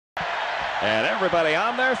And everybody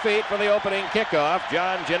on their feet for the opening kickoff.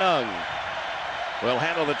 John Genung will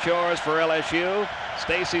handle the chores for LSU.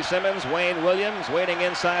 Stacy Simmons, Wayne Williams waiting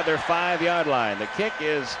inside their 5-yard line. The kick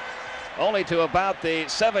is only to about the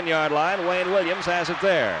 7-yard line. Wayne Williams has it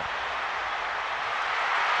there.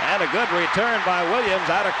 And a good return by Williams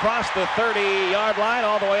out across the 30-yard line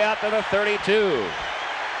all the way out to the 32.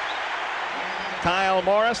 Kyle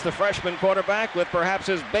Morris, the freshman quarterback, with perhaps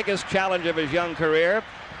his biggest challenge of his young career.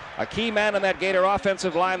 A key man in that Gator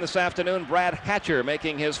offensive line this afternoon, Brad Hatcher,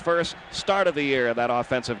 making his first start of the year at that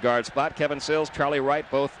offensive guard spot. Kevin Sills, Charlie Wright,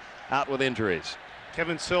 both out with injuries.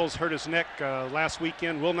 Kevin Sills hurt his neck last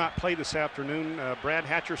weekend, will not play this afternoon. Brad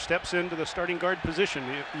Hatcher steps into the starting guard position.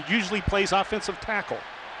 He usually plays offensive tackle.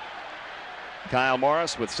 Kyle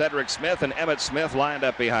Morris with Cedric Smith and Emmitt Smith lined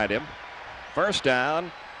up behind him. First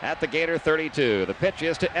down at the Gator 32. The pitch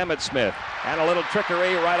is to Emmitt Smith. And a little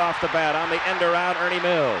trickery right off the bat on the end around Ernie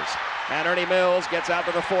Mills. And Ernie Mills gets out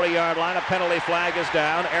to the 40-yard line. A penalty flag is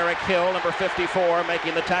down. Eric Hill, number 54,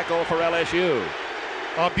 making the tackle for LSU.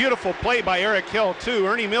 A beautiful play by Eric Hill, too.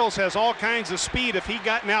 Ernie Mills has all kinds of speed. If he'd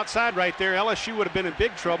gotten outside right there, LSU would have been in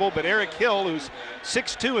big trouble. But Eric Hill, who's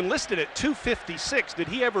 6'2" and listed at 256, did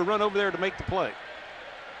he ever run over there to make the play?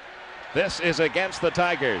 This is against the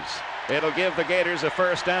Tigers. It'll give the Gators a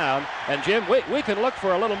first down. And, Jim, we can look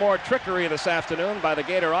for a little more trickery this afternoon by the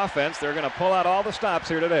Gator offense. They're going to pull out all the stops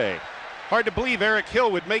here today. Hard to believe Eric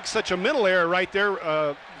Hill would make such a mental error right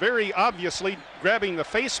there, very obviously grabbing the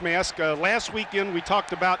face mask. Last weekend we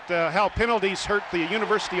talked about how penalties hurt the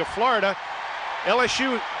University of Florida.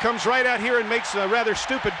 LSU comes right out here and makes a rather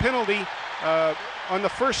stupid penalty on the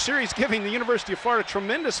first series, giving the University of Florida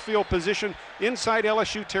tremendous field position inside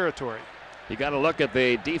LSU territory. You got to look at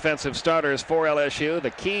the defensive starters for LSU. The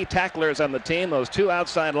key tacklers on the team, those two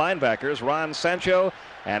outside linebackers, Ron Sancho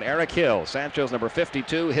and Eric Hill. Sancho's number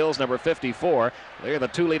 52, Hill's number 54. They're the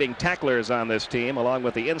two leading tacklers on this team, along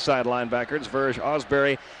with the inside linebackers, Verge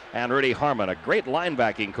Osbury and Rudy Harmon. A great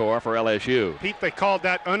linebacking core for LSU. Pete, they called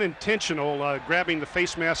that unintentional, grabbing the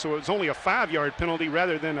face mask, so it was only a 5-yard penalty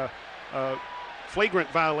rather than a flagrant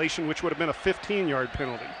violation, which would have been a 15-yard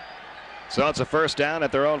penalty. So it's a first down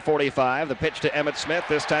at their own 45. The pitch to Emmitt Smith.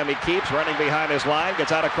 This time he keeps running behind his line,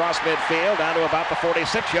 gets out across midfield down to about the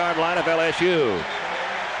 46-yard line of LSU.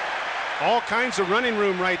 All kinds of running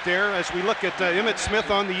room right there as we look at Emmitt Smith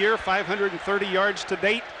on the year, 530 yards to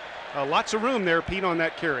date. Lots of room there, Pete, on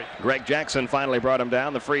that carry. Greg Jackson finally brought him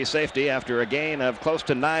down, the free safety, after a gain of close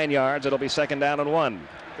to 9 yards. It'll be second down and 1.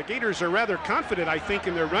 The Gators are rather confident, I think,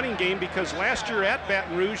 in their running game, because last year at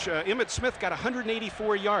Baton Rouge, Emmitt Smith got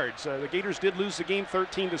 184 yards. The Gators did lose the game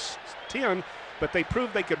 13-10, but they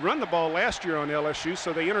proved they could run the ball last year on LSU,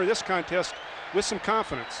 so they enter this contest with some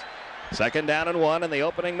confidence. Second down and 1 in the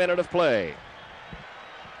opening minute of play.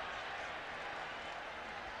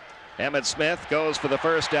 Emmitt Smith goes for the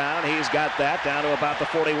first down. He's got that down to about the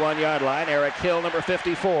 41-yard line. Eric Hill, number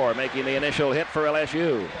 54, making the initial hit for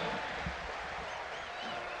LSU.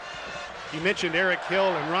 You mentioned Eric Hill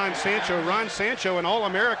and Ron Sancho. Ron Sancho, an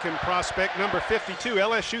All-American prospect, number 52.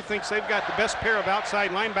 LSU thinks they've got the best pair of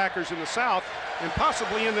outside linebackers in the South and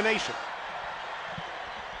possibly in the nation.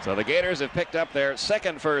 So the Gators have picked up their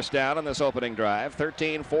second first down in this opening drive.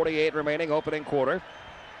 13:48 remaining, opening quarter.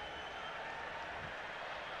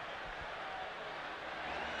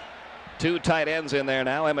 Two tight ends in there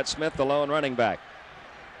now. Emmitt Smith, the lone running back.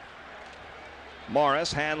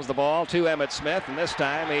 Morris hands the ball to Emmitt Smith, and this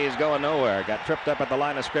time he's going nowhere. Got tripped up at the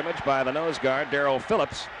line of scrimmage by the nose guard, Darrell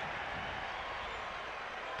Phillips.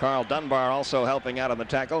 Carl Dunbar also helping out on the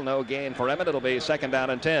tackle. No gain for Emmitt. It'll be second down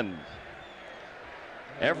and 10.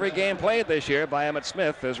 Every game played this year by Emmitt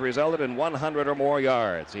Smith has resulted in 100 or more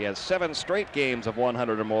yards. He has 7 straight games of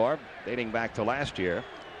 100 or more, dating back to last year.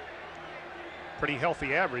 Pretty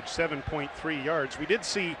healthy average, 7.3 yards. We did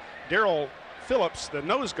see Darrell Phillips, the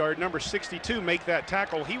nose guard, number 62, make that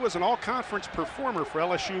tackle. He was an all-conference performer for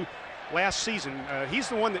LSU last season. He's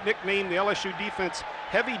the one that nicknamed the LSU defense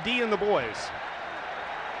Heavy D and the Boys.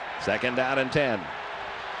 Second down and 10.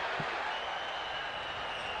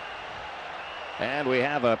 And we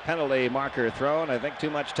have a penalty marker thrown. I think too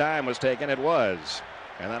much time was taken. It was.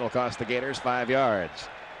 And that'll cost the Gators 5 yards.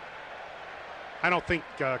 I don't think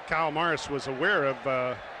Kyle Morris was aware of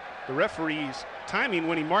the referee's timing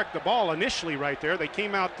when he marked the ball initially right there. They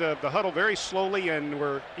came out the huddle very slowly and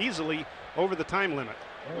were easily over the time limit.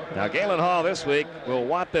 Now Galen Hall this week will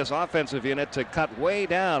want this offensive unit to cut way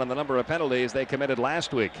down on the number of penalties they committed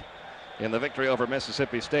last week in the victory over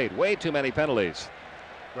Mississippi State. Way too many penalties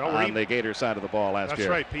on the Gator side of the ball last year. That's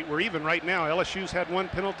right, Pete. We're even right now. LSU's had 1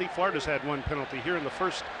 penalty. Florida's had 1 penalty here in the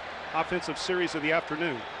first offensive series of the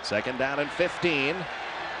afternoon. Second down and 15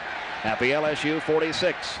 at the LSU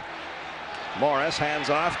 46. Morris hands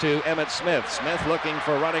off to Emmitt Smith. Smith looking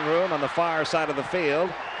for running room on the far side of the field.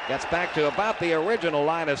 Gets back to about the original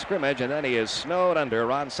line of scrimmage, and then he is snowed under.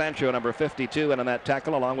 Ron Sancho, number 52, and on that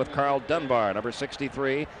tackle, along with Carl Dunbar, number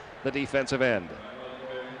 63, the defensive end.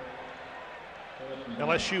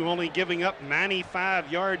 LSU only giving up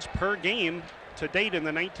 95 yards per game to date in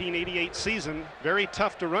the 1988 season. Very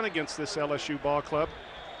tough to run against this LSU ball club.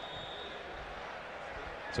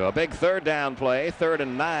 So a big third down play, 3rd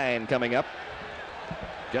and 9 coming up,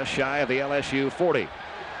 just shy of the LSU 40.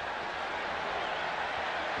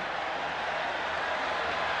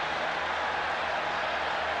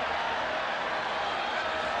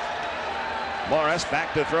 Morris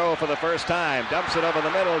back to throw for the first time. Dumps it over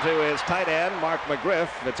the middle to his tight end, Mark McGriff.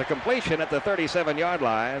 It's a completion at the 37-yard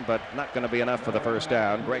line, but not going to be enough for the first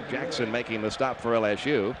down. Greg Jackson making the stop for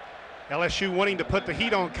LSU. LSU wanting to put the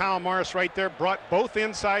heat on Kyle Morris right there. Brought both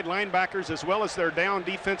inside linebackers as well as their down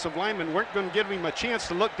defensive linemen. Weren't going to give him a chance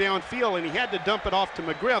to look downfield, and he had to dump it off to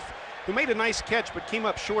McGriff, who made a nice catch but came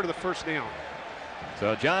up short of the first down.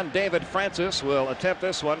 So John David Francis will attempt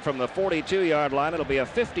this one from the 42-yard line. It'll be a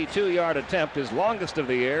 52-yard attempt. His longest of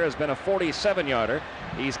the year has been a 47-yarder.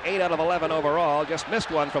 He's 8 out of 11 overall. Just missed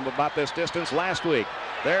one from about this distance last week.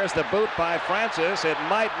 There's the boot by Francis. It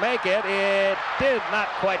might make it. It did not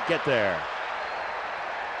quite get there.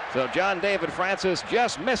 So John David Francis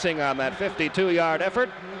just missing on that 52-yard effort.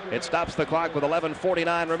 It stops the clock with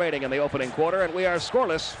 11:49 remaining in the opening quarter, and we are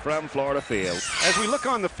scoreless from Florida Field. As we look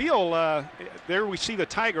on the field, there we see the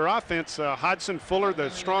Tiger offense. Hodson Fuller, the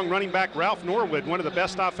strong running back. Ralph Norwood, one of the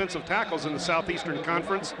best offensive tackles in the Southeastern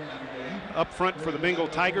Conference. Up front for the Bengal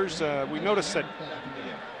Tigers, we noticed that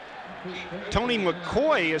Tony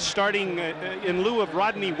McCoy is starting in lieu of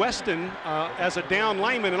Rodney Weston as a down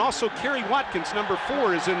lineman, and also Kerry Watkins, number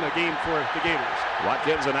 4, is in the game for the Gators.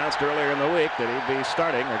 Watkins announced earlier in the week that he'd be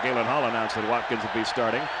starting, or Galen Hall announced that Watkins would be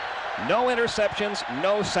starting. No interceptions,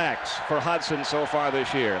 no sacks for Hudson so far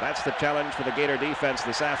this year. That's the challenge for the Gator defense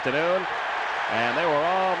this afternoon. And they were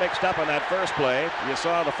all mixed up on that first play. You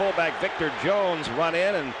saw the fullback Victor Jones run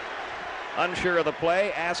in and, unsure of the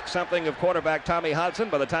play, asked something of quarterback Tommy Hudson.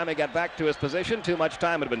 By the time he got back to his position, too much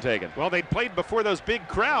time had been taken. Well, they'd played before those big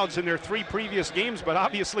crowds in their 3 previous games, but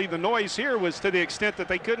obviously the noise here was to the extent that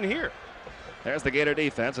they couldn't hear. There's the Gator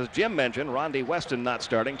defense. As Jim mentioned, Rondi Weston not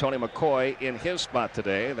starting. Tony McCoy in his spot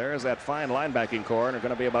today. There's that fine linebacking core, and there are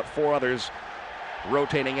going to be about 4 others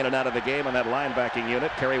rotating in and out of the game on that linebacking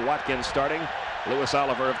unit. Kerry Watkins starting. Lewis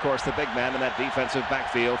Oliver, of course, the big man in that defensive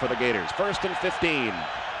backfield for the Gators. 1st and 15.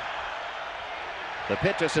 The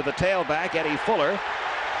pitch is to the tailback, Eddie Fuller,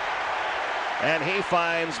 and he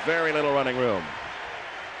finds very little running room.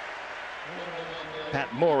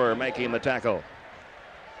 Pat Moorer making the tackle.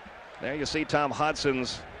 There you see Tom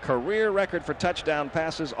Hodson's career record for touchdown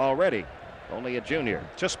passes already. Only a junior.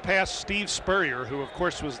 Just past Steve Spurrier, who of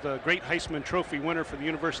course was the great Heisman Trophy winner for the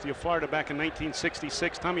University of Florida back in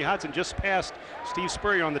 1966. Tommy Hodson just passed Steve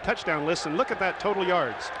Spurrier on the touchdown list, and look at that total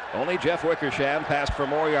yards. Only Jeff Wickersham passed for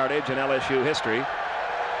more yardage in LSU history.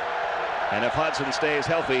 And if Hodson stays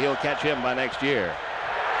healthy, he'll catch him by next year.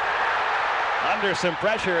 Under some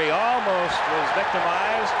pressure, he almost was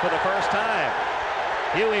victimized for the first time.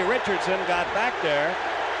 Huey Richardson got back there.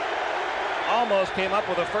 Almost came up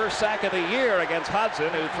with the first sack of the year against Hodson,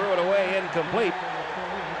 who threw it away incomplete.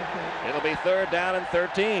 It'll be 3rd down and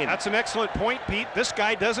 13. That's an excellent point, Pete. This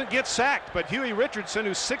guy doesn't get sacked, but Huey Richardson,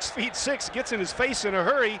 who's 6'6", gets in his face in a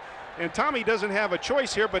hurry, and Tommy doesn't have a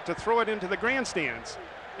choice here but to throw it into the grandstands.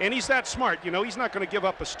 And he's that smart, you know. He's not going to give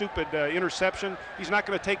up a stupid interception. He's not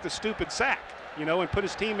going to take the stupid sack, you know, and put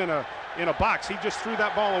his team in a box. He just threw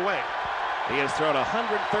that ball away. He has thrown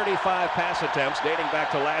 135 pass attempts dating back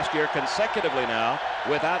to last year consecutively now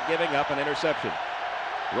without giving up an interception.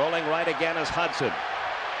 Rolling right again is Hodson.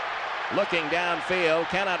 Looking downfield,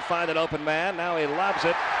 cannot find an open man. Now he lobs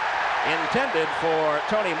it. Intended for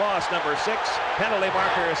Tony Moss, number 6. Penalty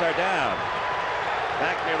markers are down.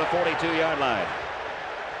 Back near the 42-yard line.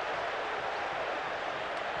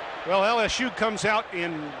 Well, LSU comes out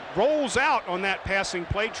and rolls out on that passing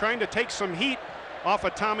play, trying to take some heat off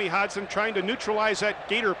of Tommy Hodson, trying to neutralize that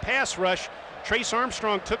Gator pass rush. Trace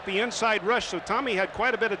Armstrong took the inside rush, so Tommy had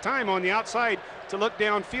quite a bit of time on the outside to look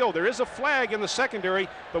downfield. There is a flag in the secondary,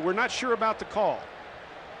 but we're not sure about the call.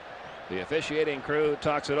 The officiating crew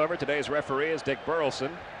talks it over. Today's referee is Dick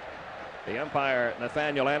Burleson. The umpire,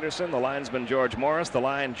 Nathaniel Anderson. The linesman, George Morris. The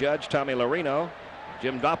line judge, Tommy Larino.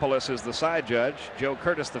 Jim Dopoulos is the side judge. Joe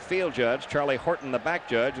Curtis, the field judge. Charlie Horton, the back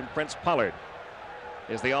judge. And Prince Pollard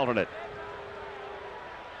is the alternate.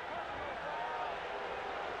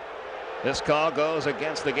 This call goes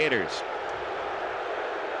against the Gators.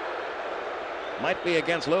 Might be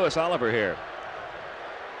against Lewis Oliver here.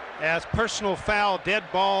 As personal foul, dead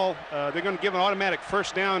ball. They're going to give an automatic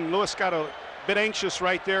first down. Lewis got a bit anxious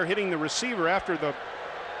right there, hitting the receiver after the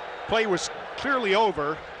play was clearly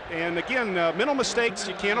over. And again, mental mistakes,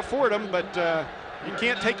 you can't afford them, but you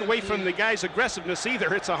can't take away from the guy's aggressiveness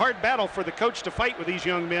either. It's a hard battle for the coach to fight with these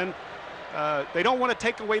young men. They don't want to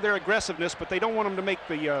take away their aggressiveness, but they don't want them to make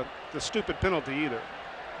the stupid penalty either.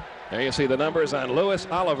 There you see the numbers on Lewis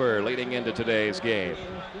Oliver leading into today's game.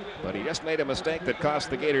 But he just made a mistake that cost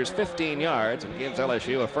the Gators 15 yards and gives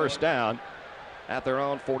LSU a first down at their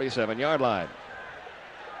own 47-yard line.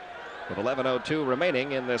 With 11:02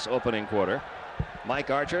 remaining in this opening quarter, Mike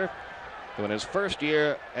Archer, who in his first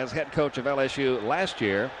year as head coach of LSU last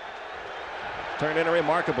year, turned in a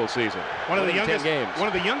remarkable season. One of the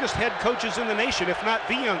youngest head coaches in the nation, if not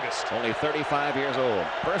the youngest. Only 35 years old.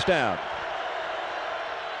 First down.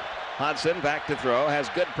 Hodson back to throw, has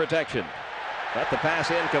good protection. But the pass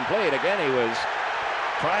incomplete. Again, he was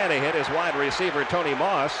trying to hit his wide receiver, Tony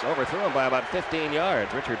Moss. Overthrew him by about 15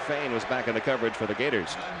 yards. Richard Fain was back in the coverage for the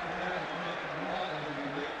Gators.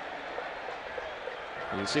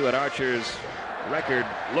 You see what Archer's record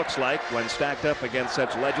looks like when stacked up against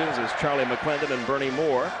such legends as Charlie McClendon and Bernie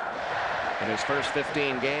Moore in his first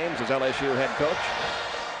 15 games as LSU head coach.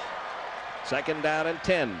 Second down and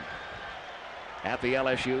 10 at the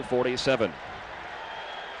LSU 47.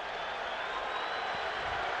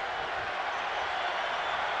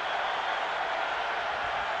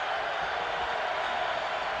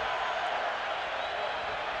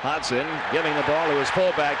 Hodson giving the ball to his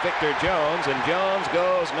fullback Victor Jones, and Jones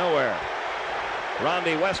goes nowhere.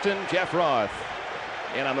 Rondy Weston, Jeff Roth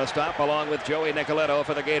in on the stop along with Joey Nicoletto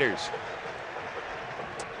for the Gators.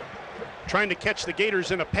 Trying to catch the Gators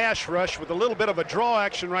in a pass rush with a little bit of a draw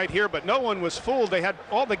action right here, but no one was fooled. They had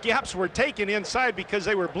all the gaps were taken inside because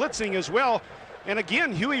they were blitzing as well. And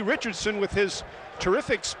again, Huey Richardson with his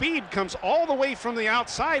terrific speed comes all the way from the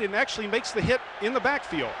outside and actually makes the hit in the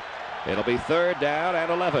backfield. It'll be third down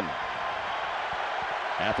and 11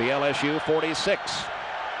 at the LSU 46.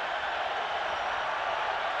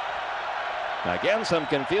 Again, some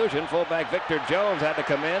confusion. Fullback Victor Jones had to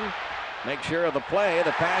come in, make sure of the play.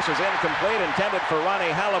 The pass is incomplete, intended for Ronnie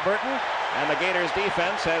Halliburton, and the Gators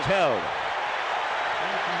defense has held.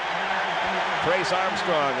 Trace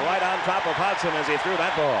Armstrong right on top of Hodson as he threw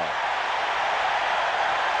that ball.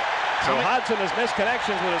 So Hodson has missed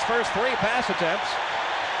connections with his first 3 pass attempts.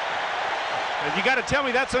 You got to tell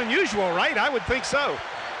me that's unusual, right? I would think so.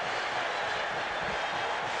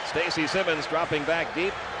 Stacy Simmons dropping back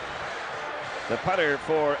deep. The punter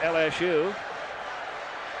for LSU,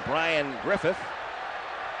 Brian Griffith.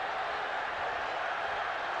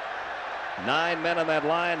 9 men on that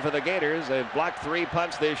line for the Gators. They've blocked 3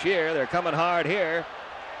 punts this year. They're coming hard here.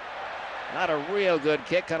 Not a real good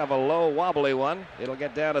kick, kind of a low wobbly one. It'll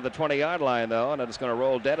get down to the 20-yard line though, and it's going to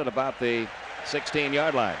roll dead at about the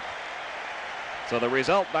 16-yard line. So the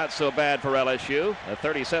result not so bad for LSU. A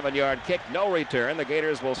 37-yard kick, no return. The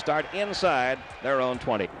Gators will start inside their own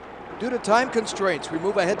 20. Due to time constraints, we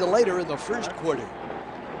move ahead to later in the first quarter.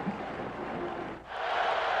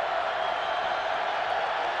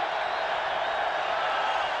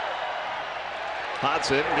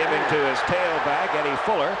 Hodson giving to his tailback, Eddie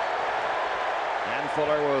Fuller. And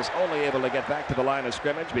Fuller was only able to get back to the line of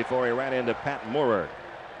scrimmage before he ran into Pat Moorer.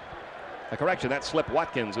 A correction, that's Slip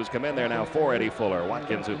Watkins, who's come in there now for Eddie Fuller.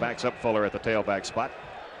 Watkins, who backs up Fuller at the tailback spot.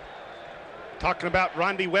 Talking about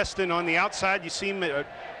Rondy Weston on the outside, you see him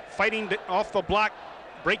fighting off the block,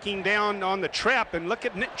 breaking down on the trap, and look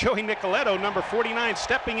at Joey Nicoletto, number 49,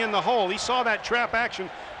 stepping in the hole. He saw that trap action,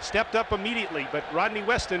 stepped up immediately, but Rodney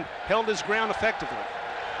Weston held his ground effectively.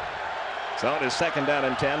 So it is second down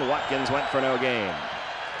and 10. Watkins went for no gain.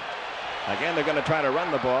 Again, they're going to try to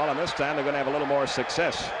run the ball, and this time they're going to have a little more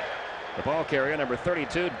success. The ball carrier, number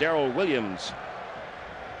 32, Darrell Williams.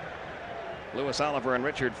 Lewis Oliver and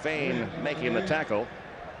Richard Fain making the tackle.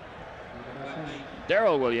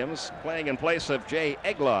 Darrell Williams playing in place of Jay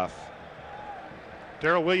Egloff.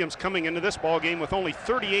 Darrell Williams coming into this ball game with only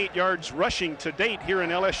 38 yards rushing to date here in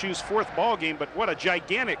LSU's 4th ball game, but what a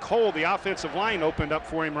gigantic hole the offensive line opened up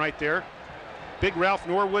for him right there. Big Ralph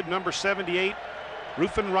Norwood, number 78,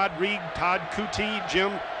 Rufin Rodriguez, Todd Kuti,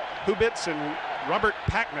 Jim Hubitz, and Robert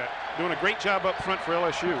Packnett doing a great job up front for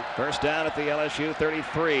LSU. First down at the LSU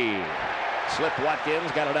 33. Slip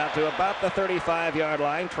Watkins got it out to about the 35-yard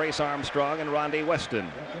line. Trace Armstrong and Rondi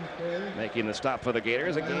Weston making the stop for the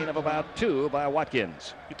Gators. A gain of about 2 by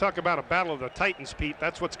Watkins. You talk about a battle of the Titans, Pete.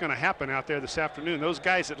 That's what's going to happen out there this afternoon. Those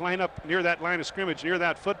guys that line up near that line of scrimmage, near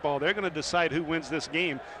that football, they're going to decide who wins this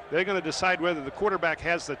game. They're going to decide whether the quarterback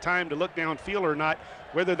has the time to look downfield or not,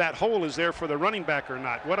 whether that hole is there for the running back or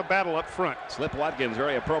not. What a battle up front. Slip Watkins,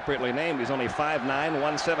 very appropriately named. He's only 5'9",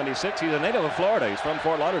 176. He's a native of Florida. He's from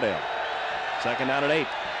Fort Lauderdale. Second down and 8.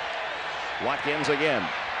 Watkins again.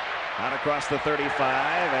 Out across the 35,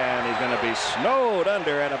 and he's going to be snowed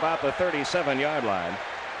under at about the 37-yard line.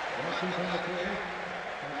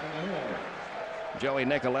 Joey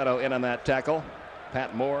Nicoletto in on that tackle.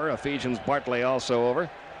 Pat Moore, Ephesians Bartley also over.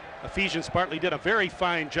 Ephesians Bartley did a very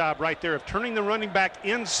fine job right there of turning the running back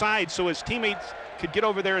inside so his teammates could get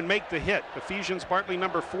over there and make the hit. Ephesians Bartley,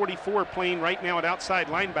 number 44, playing right now at outside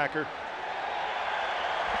linebacker.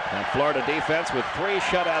 And Florida defense with 3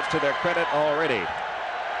 shutouts to their credit already.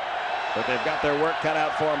 But they've got their work cut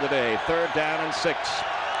out for them today. Third down and 6.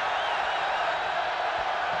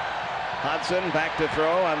 Hodson back to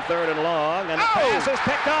throw on 3rd and long, and the pass is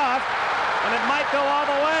picked off, and it might go all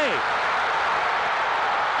the way.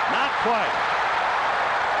 Not quite.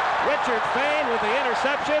 Richard Fain with the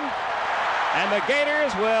interception, and the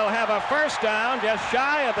Gators will have a first down just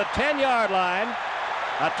shy of the 10-yard line.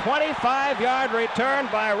 A 25-yard return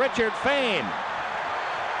by Richard Fain.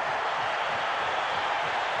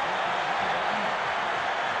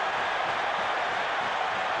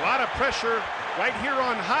 A lot of pressure right here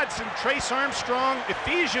on Hodson. Trace Armstrong,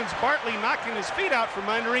 Ephesians Bartley knocking his feet out from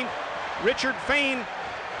under him. Richard Fain,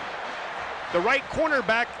 the right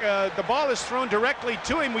cornerback, the ball is thrown directly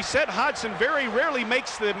to him. We said Hodson very rarely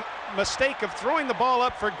makes the mistake of throwing the ball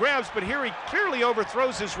up for grabs, but here he clearly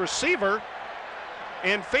overthrows his receiver.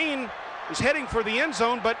 And Fain is heading for the end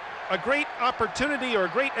zone, but a great opportunity or a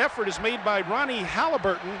great effort is made by Ronnie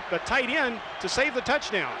Halliburton, the tight end, to save the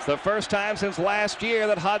touchdown. It's the first time since last year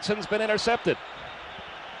that Hodson's been intercepted.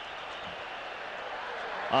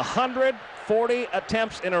 140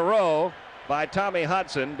 attempts in a row by Tommy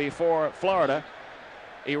Hodson before Florida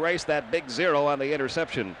erased that big 0 on the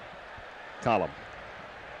interception column.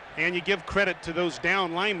 And you give credit to those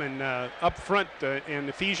down linemen up front, and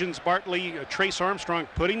Ephesians Bartley, Trace Armstrong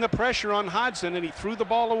putting the pressure on Hodson, and he threw the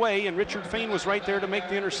ball away, and Richard Fain was right there to make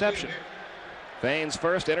the interception. Fain's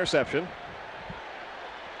first interception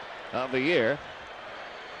of the year.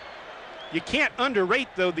 You can't underrate,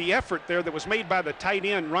 though, the effort there that was made by the tight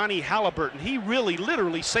end, Ronnie Halliburton. He really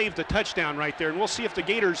literally saved the touchdown right there, and we'll see if the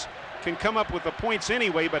Gators can come up with the points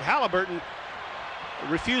anyway, but Halliburton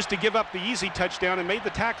refused to give up the easy touchdown and made the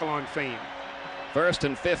tackle on Fain. 1st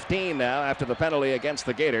and 15 now after the penalty against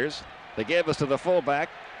the Gators. The give is to the fullback,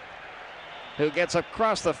 who gets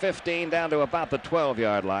across the 15 down to about the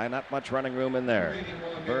 12-yard line. Not much running room in there.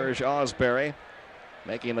 Burge Osbury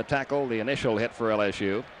making the tackle, the initial hit for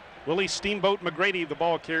LSU. Willie Steamboat McGrady, the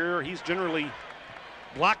ball carrier, he's generally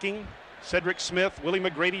blocking. Cedric Smith, Willie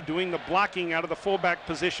McGrady doing the blocking out of the fullback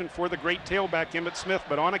position for the great tailback Emmitt Smith,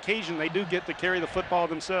 but on occasion they do get to carry the football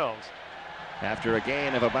themselves. After a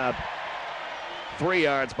gain of about 3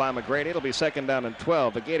 yards by McGrady, it'll be 2nd down and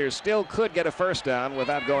 12. The Gators still could get a first down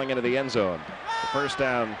without going into the end zone. The first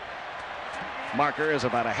down marker is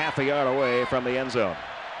about a half a yard away from the end zone.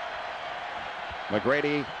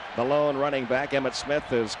 McGrady, the lone running back. Emmitt Smith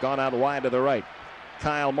has gone out wide to the right.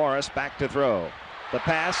 Kyle Morris back to throw. The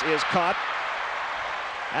pass is caught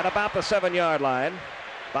at about the 7-yard line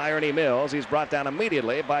by Ernie Mills. He's brought down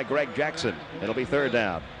immediately by Greg Jackson. It'll be 3rd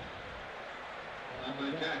down.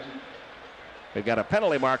 We've got a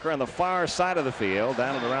penalty marker on the far side of the field,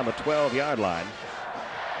 down and around the 12-yard line.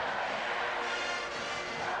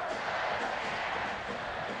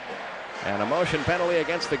 And a motion penalty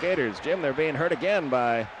against the Gators. Jim, they're being hurt again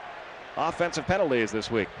by offensive penalties this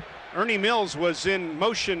week. Ernie Mills was in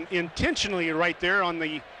motion intentionally right there on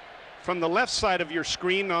the from the left side of your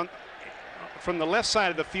screen, from the left side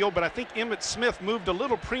of the field, but I think Emmitt Smith moved a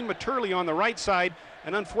little prematurely on the right side,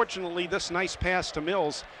 and unfortunately this nice pass to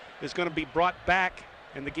Mills is going to be brought back,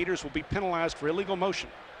 and the Gators will be penalized for illegal motion.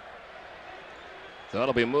 So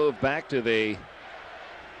it'll be moved back to the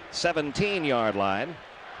 17-yard line.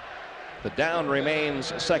 The down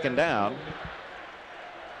remains 2nd down.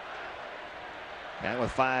 And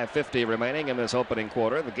with 5:50 remaining in this opening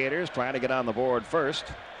quarter, the Gators trying to get on the board first.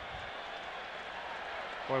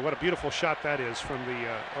 Boy, what a beautiful shot that is from the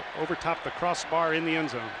over top the crossbar in the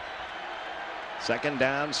end zone. 2nd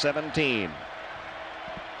down, 17.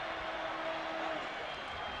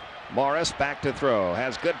 Morris back to throw,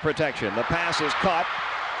 has good protection. The pass is caught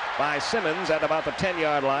by Simmons at about the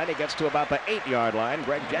 10-yard line. He gets to about the 8-yard line.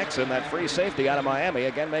 Greg Jackson, that free safety out of Miami,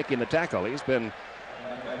 again making the tackle. He's been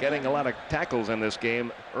getting a lot of tackles in this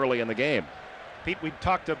game early in the game. Pete, we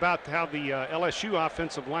talked about how the LSU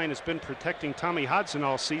offensive line has been protecting Tommy Hodson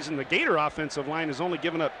all season. The Gator offensive line has only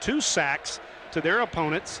given up 2 sacks to their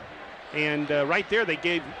opponents. And right there, they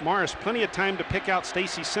gave Morris plenty of time to pick out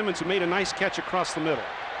Stacy Simmons, who made a nice catch across the middle.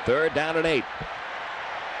 3rd down and 8.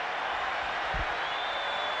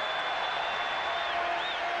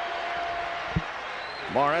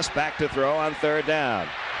 Morris back to throw on 3rd down.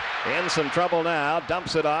 In some trouble now,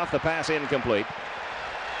 dumps it off, the pass incomplete.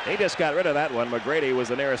 He just got rid of that one. McGrady was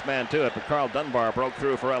the nearest man to it, but Carl Dunbar broke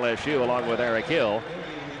through for LSU along with Eric Hill.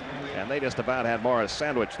 And they just about had Morris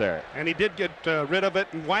sandwiched there. And he did get rid of it,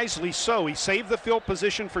 and wisely so. He saved the field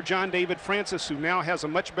position for John David Francis, who now has a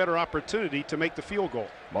much better opportunity to make the field goal.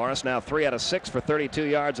 Morris now 3 out of 6 for 32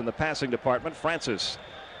 yards in the passing department. Francis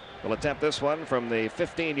will attempt this one from the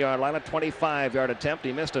 15-yard line, a 25-yard attempt.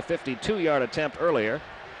 He missed a 52-yard attempt earlier,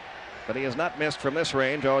 but he has not missed from this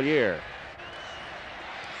range all year.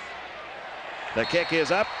 The kick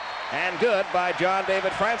is up and good by John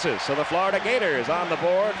David Francis. So the Florida Gators on the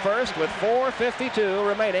board first with 4:52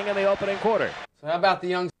 remaining in the opening quarter. So how about the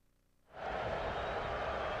young?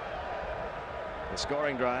 The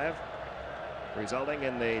scoring drive resulting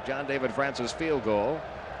in the John David Francis field goal.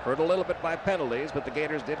 Hurt a little bit by penalties, but the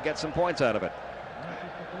Gators did get some points out of it.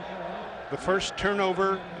 The first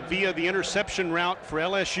turnover via the interception route for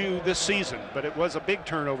LSU this season, but it was a big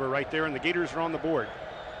turnover right there, and the Gators are on the board.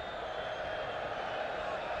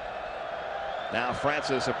 Now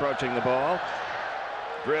Francis approaching the ball.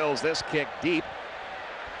 Drills this kick deep.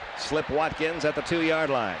 Slip Watkins at the 2-yard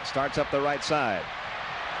line. Starts up the right side.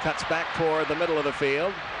 Cuts back toward the middle of the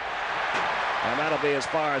field. And that'll be as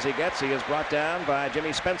far as he gets. He is brought down by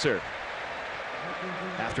Jimmy Spencer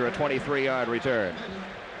after a 23-yard return.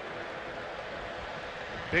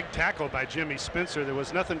 Big tackle by Jimmy Spencer. There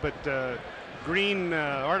was nothing but green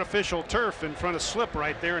artificial turf in front of Slip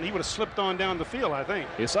right there, and he would have slipped on down the field, I think.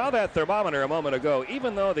 You saw that thermometer a moment ago.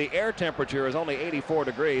 Even though the air temperature is only 84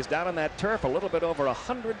 degrees, down on that turf a little bit over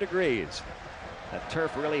 100 degrees. That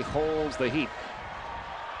turf really holds the heat.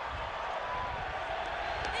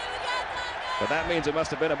 But that means it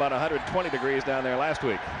must have been about 120 degrees down there last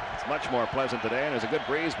week. It's much more pleasant today, and there's a good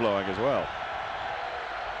breeze blowing as well.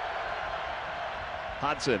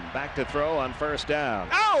 Hodson back to throw on 1st down.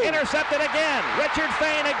 Oh! Intercepted again. Richard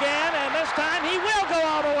Fain again, and this time he will go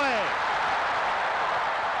all the way.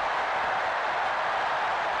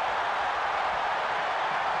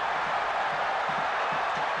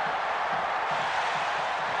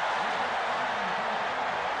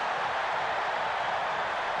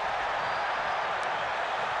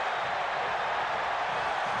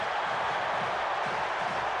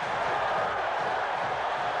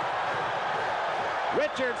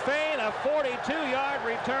 Richard Fain, a 42-yard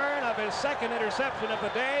return of his 2nd interception of the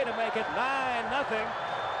day to make it 9-0.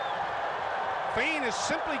 Fain is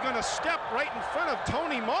simply going to step right in front of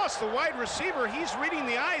Tony Moss, the wide receiver. He's reading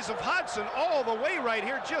the eyes of Hodson all the way right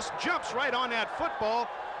here, just jumps right on that football,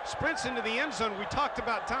 sprints into the end zone. We talked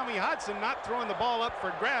about Tommy Hodson not throwing the ball up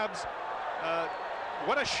for grabs.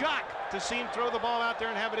 What a shock to see him throw the ball out there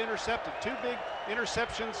and have it intercepted. 2 big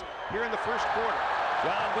interceptions here in the 1st quarter.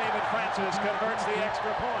 John David Francis converts the extra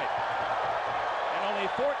point. And only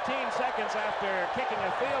 14 seconds after kicking a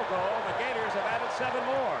field goal, the Gators have added 7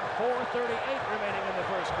 more. 4:38 remaining in the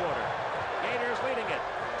 1st quarter. Gators leading it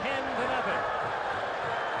 10-0.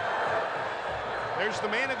 There's the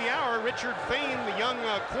man of the hour, Richard Fain, the young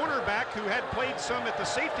cornerback who had played some at the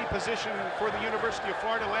safety position for the University of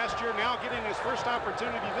Florida last year, now getting his first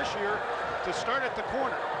opportunity this year to start at the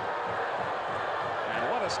corner.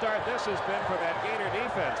 What a start this has been for that Gator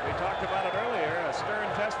defense. We talked about it earlier. A stern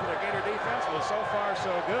test for the Gator defense. Well, so far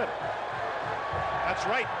so good. That's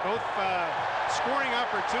right. Both scoring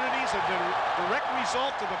opportunities have been a direct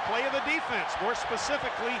result of the play of the defense. More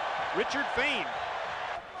specifically, Richard Fain.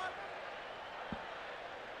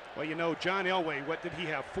 Well, you know, John Elway, what did he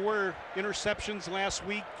have? 4 interceptions last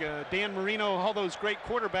week. Dan Marino, all those great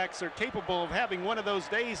quarterbacks are capable of having one of those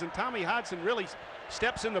days, and Tommy Hodson really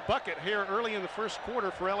steps in the bucket here early in the 1st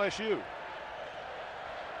quarter for LSU.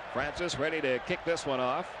 Francis ready to kick this one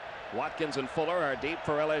off. Watkins and Fuller are deep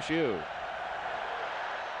for LSU.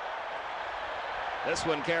 This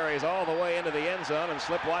one carries all the way into the end zone, and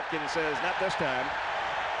Slip Watkins says, not this time.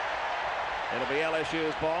 It'll be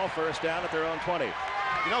LSU's ball, 1st down at their own 20.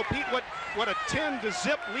 You know, Pete, what a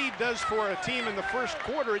 10-0 lead does for a team in the 1st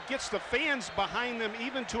quarter, it gets the fans behind them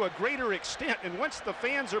even to a greater extent. And once the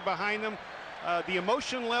fans are behind them, the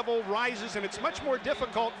emotion level rises, and it's much more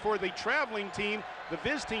difficult for the traveling team, the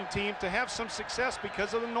visiting team, to have some success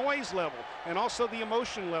because of the noise level and also the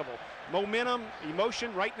emotion level. Momentum,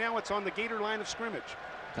 emotion, right now it's on the Gator line of scrimmage.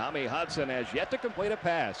 Tommy Hudson has yet to complete a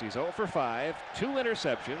pass. He's 0 for 5, 2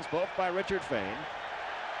 interceptions, both by Richard Fain.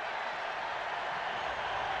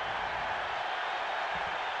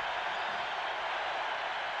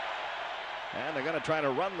 And they're going to try to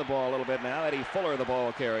run the ball a little bit now. Eddie Fuller, the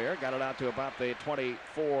ball carrier, got it out to about the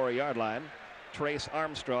 24-yard line. Trace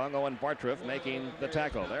Armstrong, Owen Bartroff making the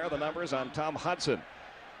tackle. There are the numbers on Tom Hudson,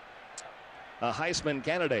 a Heisman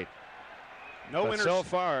candidate. But so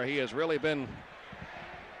far, he has really been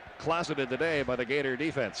closeted today by the Gator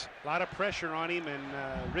defense. A lot of pressure on him,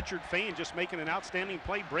 and Richard Fain just making an outstanding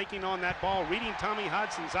play, breaking on that ball, reading Tommy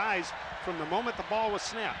Hudson's eyes from the moment the ball was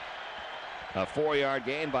snapped. A 4-yard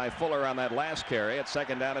gain by Fuller on that last carry at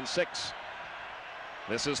 2nd down and 6.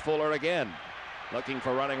 This is Fuller again, looking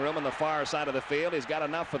for running room on the far side of the field. He's got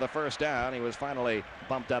enough for the first down. He was finally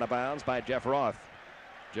bumped out of bounds by Jeff Roth.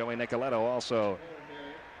 Joey Nicoletto also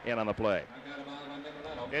in on the play.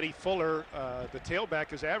 Eddie Fuller, the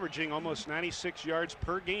tailback, is averaging almost 96 yards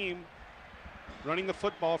per game running the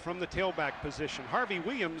football from the tailback position. Harvey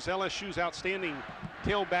Williams, LSU's outstanding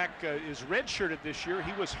tailback, is redshirted this year.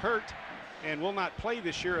 He was hurt and will not play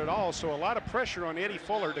this year at all, so a lot of pressure on Eddie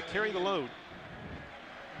Fuller to carry the load.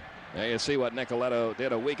 There you see what Nicoletto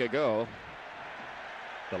did a week ago.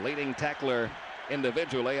 The leading tackler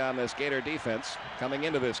individually on this Gator defense coming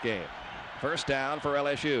into this game. First down for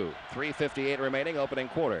LSU. 3:58 remaining, opening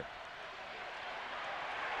quarter.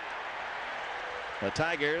 The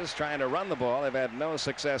Tigers trying to run the ball. They've had no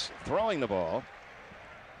success throwing the ball.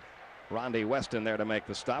 Rondi Weston there to make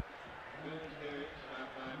the stop,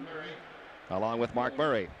 along with Mark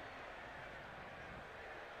Murray.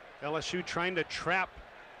 LSU trying to trap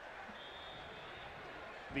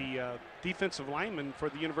the defensive lineman for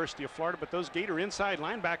the University of Florida, but those Gator inside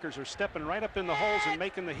linebackers are stepping right up in the holes and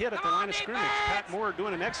making the hit at the line of scrimmage. Pat Moore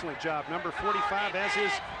doing an excellent job, number 45, as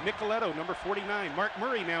is Nicoletto, number 49. Mark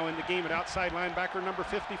Murray now in the game at outside linebacker, number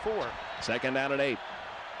 54. 2nd down and 8.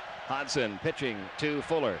 Hodson pitching to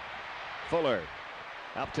Fuller. Fuller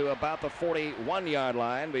up to about the 41-yard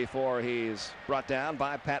line before he's brought down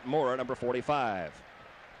by Pat Moore, number 45.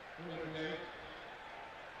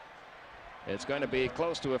 It's going to be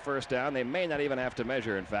close to a first down. They may not even have to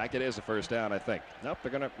measure. In fact, it is a first down, I think. Nope,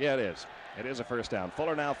 they're going to, yeah, it is. It is a first down.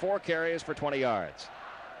 Fuller now 4 carries for 20 yards.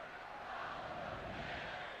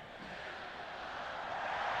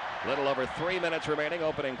 Little over 3 minutes remaining,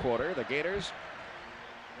 opening quarter. The Gators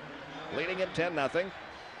leading at 10-0.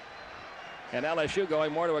 And LSU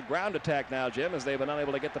going more to a ground attack now, Jim, as they've been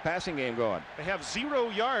unable to get the passing game going. They have 0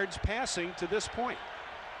 yards passing to this point.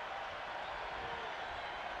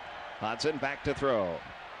 Hodson back to throw.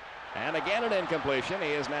 And again an incompletion. He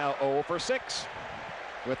is now 0 for 6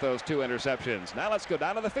 with those 2 interceptions. Now let's go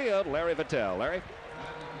down to the field. Larry Vitale. Larry?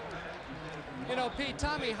 You know, Pete,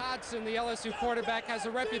 Tommy Hodson, the LSU quarterback, has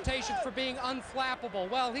a reputation for being unflappable.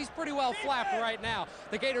 Well, he's pretty well flapped right now.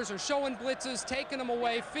 The Gators are showing blitzes, taking them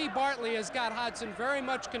away. Fee Bartley has got Hodson very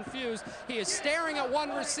much confused. He is staring at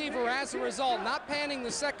one receiver as a result, not panning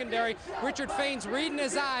the secondary. Richard Fain's reading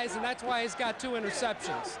his eyes, and that's why he's got 2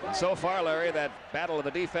 interceptions. And so far, Larry, that battle of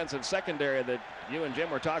the defense and secondary that you and Jim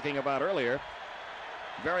were talking about earlier,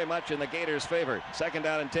 very much in the Gators' favor. 2nd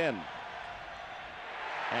down and 10.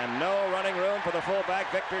 And no running room for the fullback,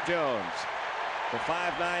 Victor Jones. The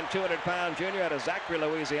 5'9", 200-pound junior out of Zachary,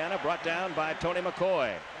 Louisiana, brought down by Tony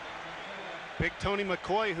McCoy. Big Tony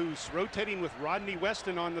McCoy, who's rotating with Rodney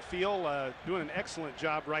Weston on the field, doing an excellent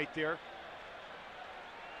job right there.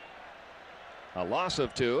 A loss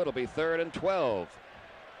of 2. It'll be 3rd and 12.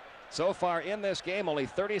 So far in this game, only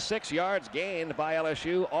 36 yards gained by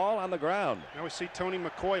LSU, all on the ground. Now we see Tony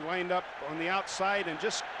McCoy lined up on the outside and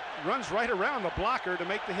just runs right around the blocker to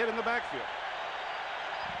make the hit in the backfield.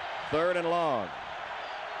 3rd and long.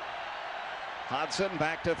 Hodson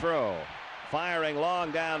back to throw. Firing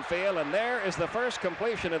long downfield, and there is the first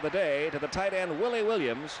completion of the day to the tight end Willie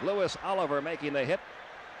Williams. Lewis Oliver making the hit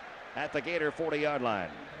at the Gator 40-yard line.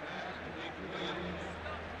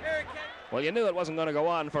 Well, you knew it wasn't going to go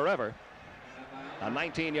on forever. A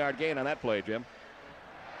 19-yard gain on that play, Jim.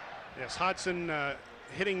 Yes, Hodson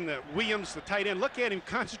hitting the Williams, the tight end. Look at him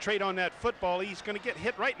concentrate on that football. He's going to get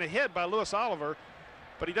hit right in the head by Lewis Oliver,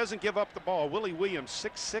 but he doesn't give up the ball. Willie Williams,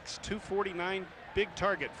 6'6", 249, big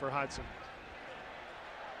target for Hodson.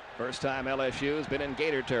 First time LSU has been in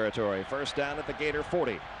Gator territory. First down at the Gator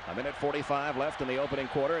 40. A minute 45 left in the opening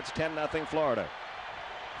quarter. It's 10-0 Florida.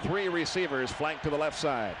 3 receivers flanked to the left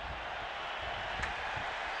side.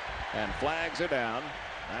 And flags are down.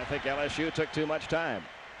 I think LSU took too much time.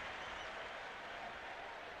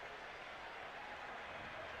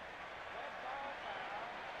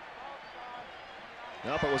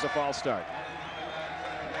 Nope, it was a false start.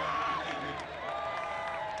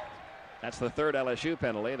 That's the third LSU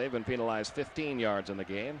penalty. They've been penalized 15 yards in the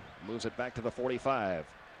game. Moves it back to the 45.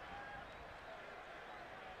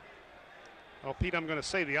 Well, Pete, I'm going to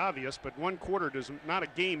say the obvious, but 1 quarter does not a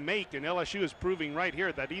game make, and LSU is proving right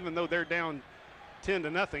here that even though they're down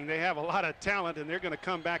 10-0, they have a lot of talent, and they're going to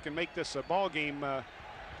come back and make this a ball game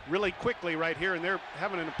really quickly right here, and they're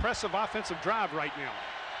having an impressive offensive drive right now.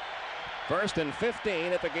 1st and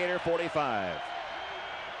 15 at the Gator 45.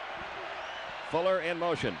 Fuller in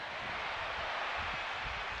motion.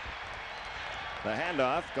 The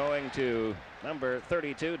handoff going to number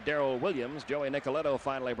 32, Darrell Williams. Joey Nicoletto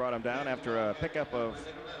finally brought him down after a pickup of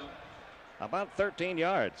about 13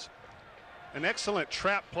 yards. An excellent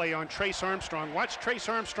trap play on Trace Armstrong. Watch Trace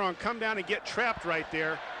Armstrong come down and get trapped right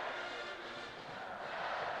there.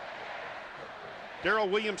 Darrell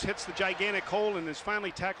Williams hits the gigantic hole and is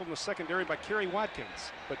finally tackled in the secondary by Kerry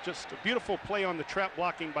Watkins. But just a beautiful play on the trap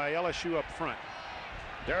blocking by LSU up front.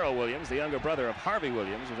 Darrell Williams, the younger brother of Harvey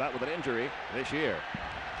Williams, was out with an injury this year.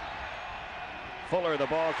 Fuller, the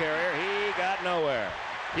ball carrier, he got nowhere.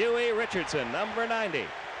 Huey Richardson, number 90.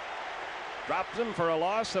 Drops him for a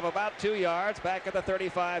loss of about 2 yards back at the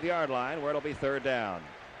 35-yard line where it'll be 3rd down.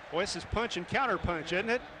 Boy, this is punch and counter punch,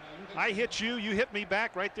 isn't it? I hit you, you hit me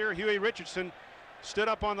back right there. Huey Richardson stood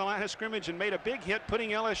up on the line of scrimmage and made a big hit,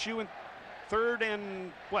 putting LSU in 3rd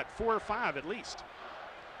and, 4 or 5 at least.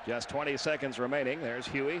 Just 20 seconds remaining. There's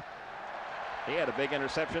Huey. He had a big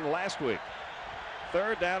interception last week.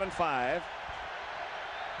 3rd down and 5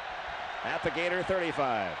 at the Gator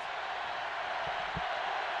 35.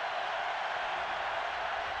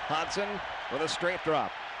 Hodson with a straight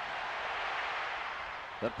drop.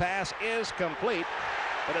 The pass is complete,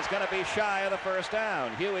 but it's going to be shy of the 1st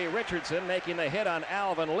down. Huey Richardson making the hit on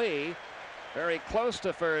Alvin Lee. Very close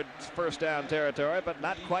to 1st down territory, but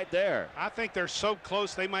not quite there. I think they're so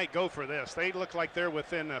close they might go for this. They look like they're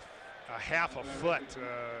within a half a foot.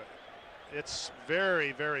 It's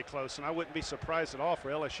very, very close, and I wouldn't be surprised at all for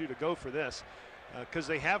LSU to go for this because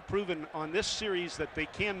they have proven on this series that they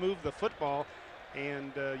can move the football,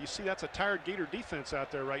 and you see that's a tired Gator defense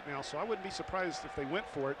out there right now, so I wouldn't be surprised if they went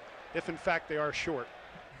for it if, in fact, they are short.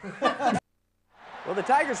 Well, the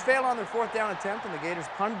Tigers fail on their 4th down attempt, and the Gators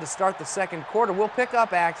punted to start the 2nd quarter. We'll pick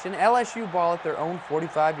up action. LSU ball at their own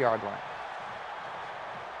 45-yard line.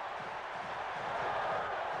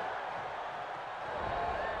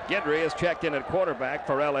 Guidry is checked in at quarterback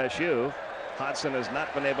for LSU. Hodson has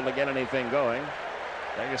not been able to get anything going.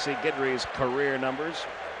 There you see Guidry's career numbers.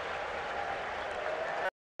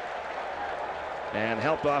 And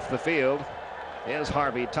helped off the field is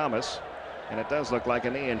Harvey Thomas, and it does look like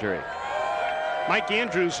a knee injury. Mike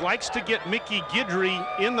Andrews likes to get Mickey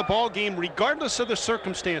Guidry in the ball game regardless of the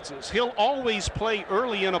circumstances. He'll always play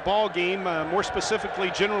early in a ball game, more specifically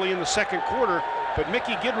generally in the 2nd quarter. But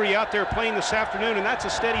Mickey Guidry out there playing this afternoon, and that's a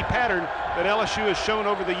steady pattern that LSU has shown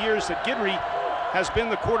over the years that Guidry has been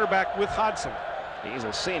the quarterback with Hodson. He's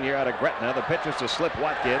a senior out of Gretna. The pitch is to Slip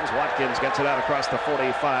Watkins. Watkins gets it out across the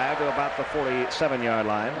 45 to about the 47-yard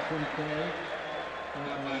line.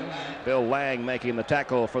 Bill Lang making the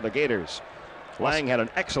tackle for the Gators. Lang had an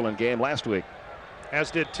excellent game last week. As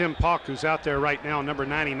did Tim Pauck, who's out there right now, number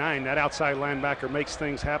 99. That outside linebacker makes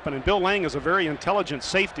things happen. And Bill Lang is a very intelligent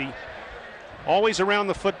safety. Always around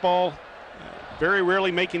the football, very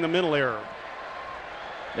rarely making the mental error.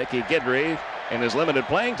 Mickey Guidry, in his limited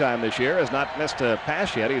playing time this year, has not missed a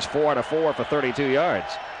pass yet. He's 4 out of 4 for 32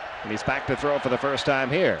 yards. And he's back to throw for the 1st time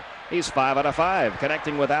here. He's 5 out of 5,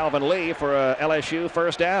 connecting with Alvin Lee for a LSU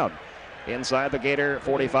 1st down. Inside the Gator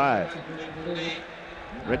 45.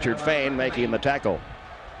 Richard Fain making the tackle.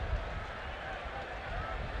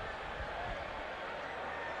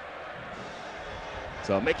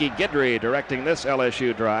 So Mickey Guidry directing this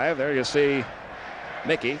LSU drive. There you see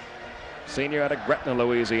Mickey, senior out of Gretna,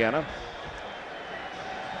 Louisiana.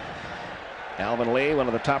 Alvin Lee, one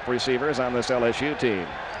of the top receivers on this LSU team.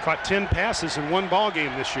 Caught 10 passes in 1 ball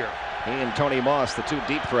game this year. He and Tony Moss, the 2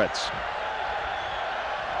 deep threats.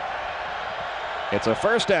 It's a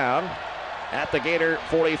 1st down at the Gator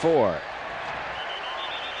 44.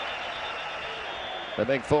 The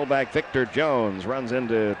big fullback Victor Jones runs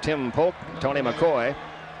into Tim Polk, Tony McCoy.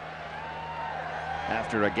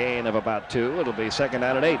 After a gain of about 2, it'll be 2nd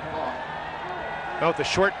down and 8. Well, the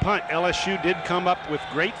short punt, LSU did come up with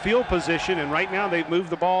great field position, and right now they've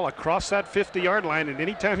moved the ball across that 50-yard line, and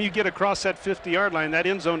anytime you get across that 50-yard line, that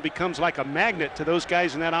end zone becomes like a magnet to those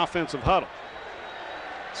guys in that offensive huddle.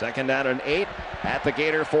 2nd down and 8 at the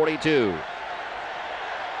Gator 42.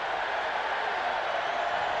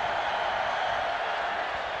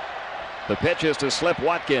 The pitch is to Slip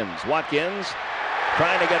Watkins. Watkins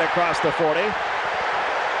trying to get across the 40.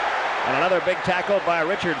 And another big tackle by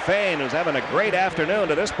Richard Fain, who's having a great afternoon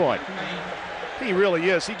to this point. He really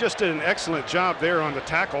is. He just did an excellent job there on the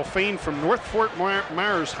tackle. Fain from North Fort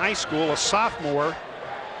Myers High School, a sophomore.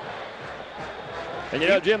 And you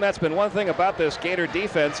know, Jim, that's been one thing about this Gator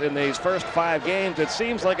defense in these first 5 games. It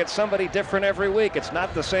seems like it's somebody different every week. It's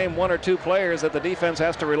not the same 1 or 2 players that the defense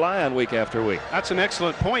has to rely on week after week. That's an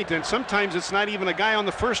excellent point, and sometimes it's not even a guy on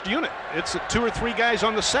the first unit. It's 2 or 3 guys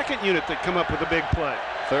on the second unit that come up with a big play.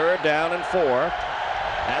 3rd down and 4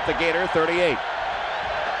 at the Gator 38.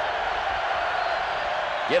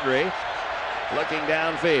 Guidry looking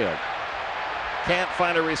downfield. Can't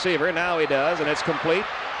find a receiver. Now he does, and it's complete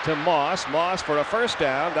to Moss. Moss for a first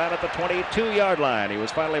down at the 22-yard line. He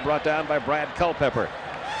was finally brought down by Brad Culpepper.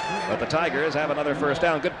 But the Tigers have another first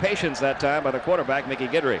down. Good patience that time by the quarterback, Mickey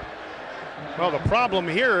Guidry. Well, the problem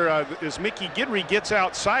here is Mickey Guidry gets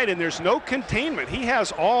outside, and there's no containment. He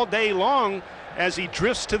has all day long as he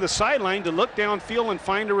drifts to the sideline to look downfield and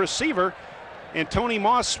find a receiver. And Tony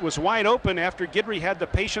Moss was wide open after Guidry had the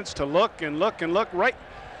patience to look and look and look. Right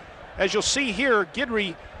as you'll see here,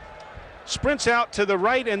 Guidry sprints out to the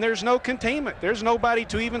right, and there's no containment. There's nobody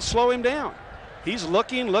to even slow him down. He's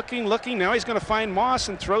looking. Now he's going to find Moss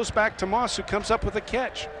and throws back to Moss, who comes up with a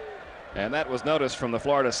catch. And that was noticed from the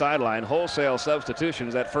Florida sideline. Wholesale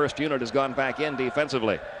substitutions. That first unit has gone back in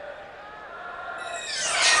defensively.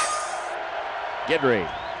 Guidry.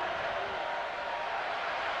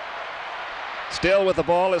 Still with the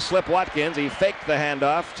ball is Slip Watkins. He faked the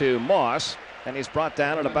handoff to Moss, and he's brought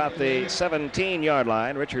down at about the 17-yard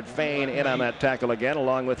line. Richard Fain in on that tackle again,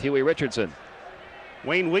 along with Huey Richardson.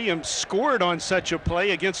 Wayne Williams scored on such a play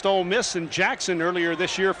against Ole Miss and Jackson earlier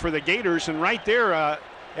this year for the Gators, and right there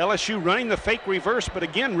LSU running the fake reverse, but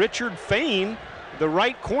again Richard Fain, the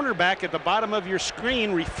right cornerback at the bottom of your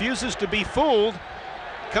screen, refuses to be fooled,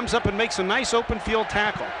 comes up and makes a nice open field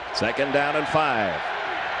tackle. 2nd down and 5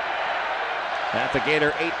 at the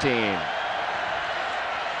Gator 18.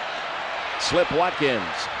 Slip Watkins.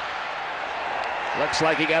 Looks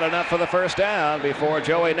like he got enough for the first down before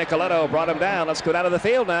Joey Nicoletto brought him down. Let's go down to the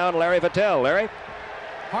field now and Larry Vittel. Larry?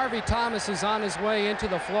 Harvey Thomas is on his way into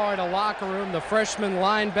the Florida locker room. The freshman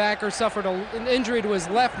linebacker suffered an injury to his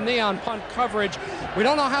left knee on punt coverage. We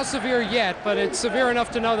don't know how severe yet, but it's severe enough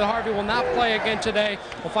to know that Harvey will not play again today.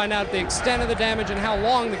 We'll find out the extent of the damage and how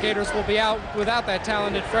long the Gators will be out without that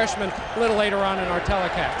talented freshman a little later on in our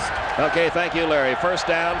telecast. Okay, thank you, Larry. First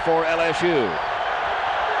down for LSU.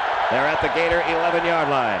 They're at the Gator 11-yard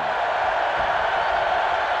line.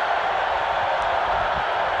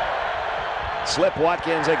 Slip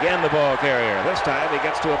Watkins again, the ball carrier. This time he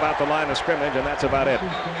gets to about the line of scrimmage, and that's about it.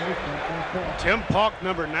 Tim Paulk,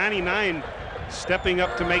 number 99, stepping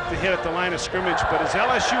up to make the hit at the line of scrimmage. But is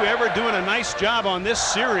LSU ever doing a nice job on this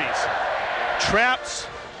series? Traps,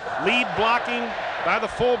 lead blocking by the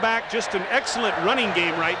fullback, just an excellent running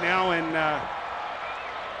game right now, and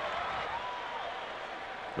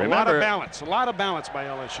a lot of balance by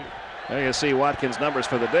LSU. There you see Watkins' numbers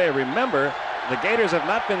for the day. Remember, the Gators have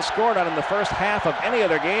not been scored on in the first half of any of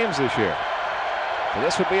their games this year. So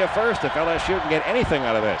this would be a first if LSU can get anything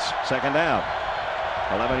out of this. 2nd down.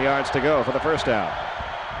 11 yards to go for the first down.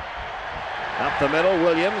 Up the middle,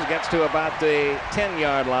 Williams gets to about the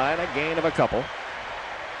 10-yard line, a gain of a couple.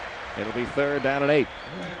 It'll be 3rd down and 8.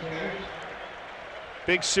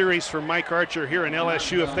 Big series for Mike Archer here in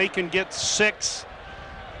LSU. If they can get 6,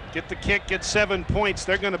 get the kick, get 7 points,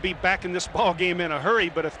 they're going to be back in this ball game in a hurry.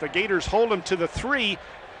 But if the Gators hold them to the 3,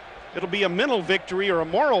 it'll be a mental victory or a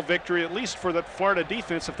moral victory, at least for the Florida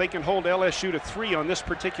defense, if they can hold LSU to 3 on this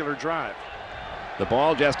particular drive. The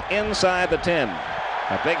ball just inside the 10.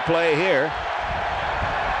 A big play here.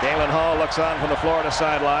 Galen Hall looks on from the Florida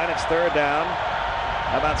sideline. It's 3rd down.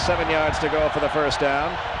 About 7 yards to go for the first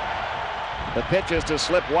down. The pitch is to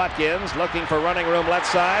Slip Watkins, looking for running room left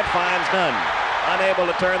side, finds none.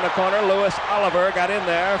 Unable to turn the corner, Lewis Oliver got in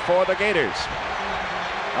there for the Gators,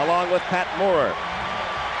 along with Pat Moore.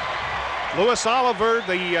 Lewis Oliver,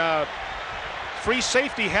 the free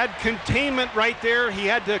safety, had containment right there. He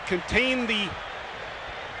had to contain the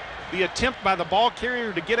attempt by the ball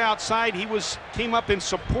carrier to get outside. He came up in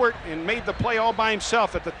support and made the play all by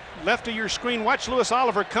himself. At the left of your screen, watch Lewis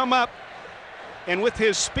Oliver come up, and with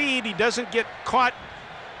his speed, he doesn't get caught,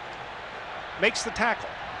 makes the tackle.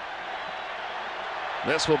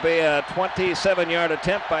 This will be a 27-yard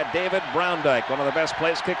attempt by David Browndyke, one of the best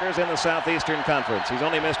place kickers in the Southeastern Conference. He's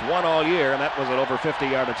only missed one all year, and that was an over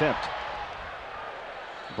 50-yard attempt.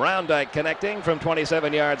 Browndyke connecting from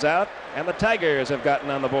 27 yards out, and the Tigers have gotten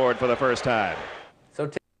on the board for the first time. So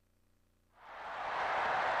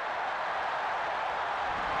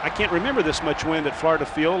I can't remember this much wind at Florida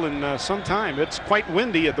Field in some time. It's quite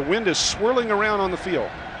windy. The wind is swirling around on the field.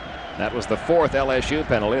 That was the 4th LSU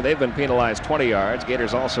penalty. They've been penalized 20 yards.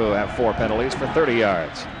 Gators also have 4 penalties for 30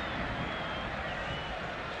 yards.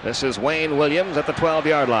 This is Wayne Williams at the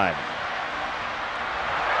 12-yard line.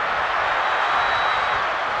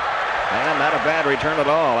 And not a bad return at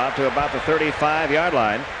all, out to about the 35-yard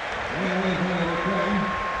line.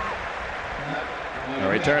 A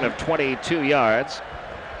return of 22 yards.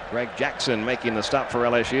 Greg Jackson making the stop for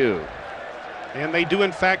LSU. And they do,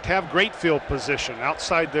 in fact, have great field position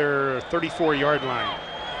outside their 34-yard line.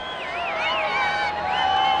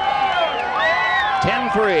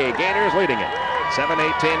 10-3, Gators leading it.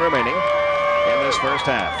 7:18 remaining in this first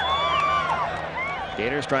half.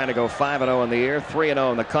 Gators trying to go 5-0 in the year,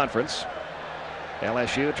 3-0 in the conference.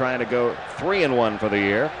 LSU trying to go 3-1 for the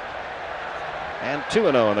year and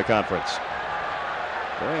 2-0 in the conference.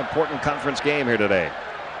 Very important conference game here today.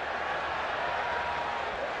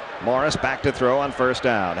 Morris back to throw on first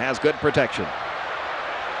down. Has good protection.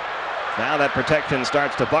 Now that protection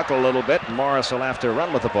starts to buckle a little bit. Morris will have to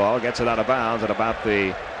run with the ball. Gets it out of bounds at about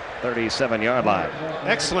the 37-yard line.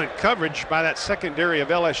 Excellent coverage by that secondary of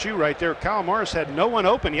LSU right there. Kyle Morris had no one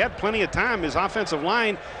open. He had plenty of time. His offensive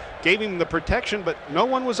line gave him the protection, but no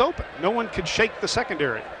one was open. No one could shake the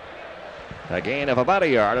secondary. A gain of about a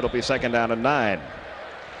yard. It'll be second down and 9.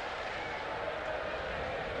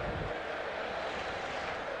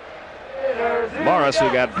 Morris,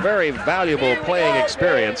 who got very valuable playing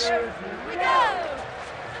experience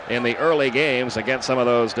in the early games against some of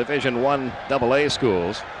those Division I AA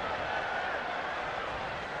schools.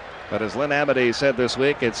 But as Lynn Amity said this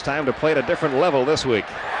week, it's time to play at a different level this week.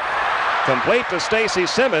 Complete to Stacy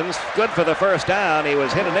Simmons, good for the first down. He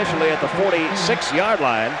was hit initially at the 46-yard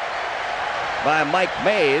line by Mike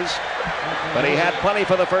Mays, but he had plenty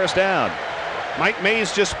for the first down. Mike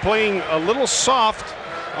Mays just playing a little soft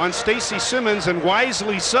on Stacy Simmons, and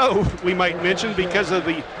wisely so, we might mention, because of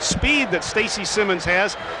the speed that Stacy Simmons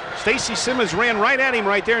has. Stacy Simmons ran right at him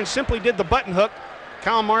right there and simply did the button hook.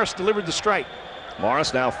 Kyle Morris delivered the strike.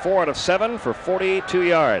 Morris now 4 out of 7 for 42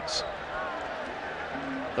 yards.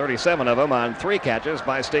 37 of them on 3 catches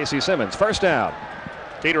by Stacy Simmons. First down.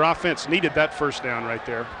 Gator offense needed that first down right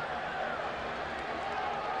there.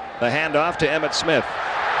 The handoff to Emmitt Smith.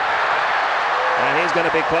 And he's going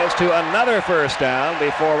to be close to another first down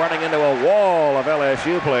before running into a wall of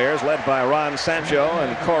LSU players led by Ron Sancho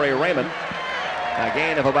and Corey Raymond. A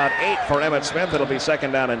gain of about 8 for Emmitt Smith. It'll be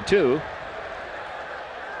second down and 2.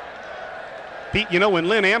 Pete, you know, when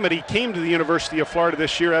Lynn Amity came to the University of Florida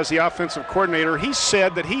this year as the offensive coordinator, he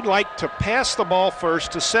said that he'd like to pass the ball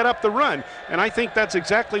first to set up the run. And I think that's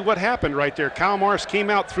exactly what happened right there. Kyle Morris came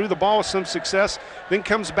out, threw the ball with some success, then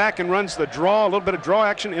comes back and runs the draw, a little bit of draw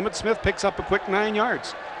action. Emmitt Smith picks up a quick 9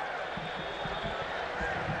 yards.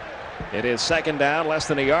 It is second down, less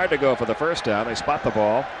than a yard to go for the first down. They spot the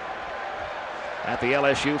ball at the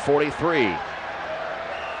LSU 43.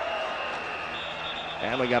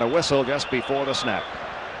 And we got a whistle just before the snap.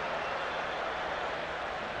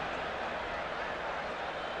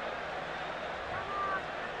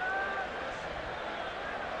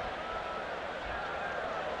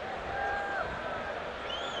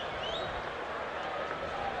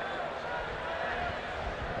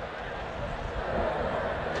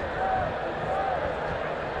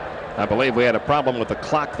 I believe we had a problem with the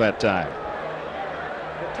clock that time.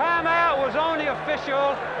 The timeout was on the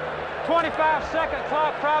official. 25-second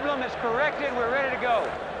clock problem is corrected. We're ready to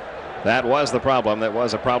go. That was the problem. That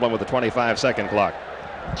was a problem with the 25-second clock.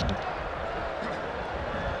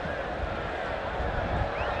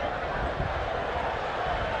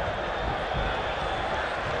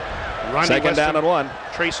 Second down and 1.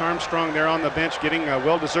 Trace Armstrong there on the bench getting a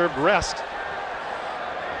well-deserved rest.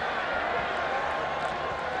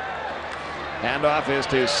 Handoff is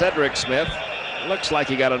to Cedric Smith. Looks like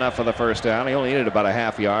he got enough for the first down. He only needed about a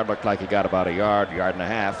half yard. Looked like he got about a yard and a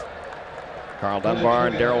half. Carl Dunbar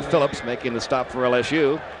and Darrell Phillips making the stop for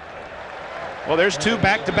LSU. Well, there's 2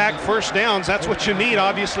 back-to-back first downs. That's what you need,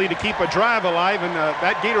 obviously, to keep a drive alive. And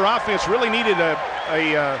that Gator offense really needed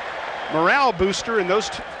a morale booster. And those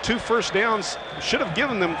 2 first downs should have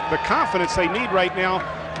given them the confidence they need right now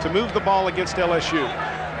to move the ball against LSU.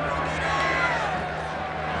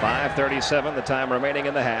 5:37 the time remaining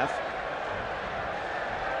in the half.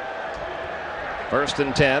 1st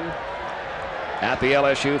and 10 at the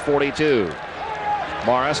LSU 42.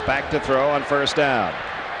 Morris back to throw on 1st down.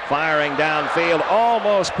 Firing downfield,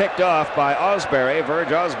 almost picked off by Osbury. Verge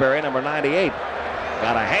Osbury, number 98.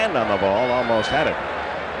 Got a hand on the ball, almost had it.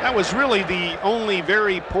 That was really the only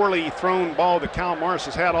very poorly thrown ball that Kyle Morris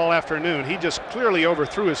has had all afternoon. He just clearly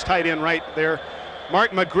overthrew his tight end right there.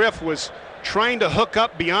 Mark McGriff was trying to hook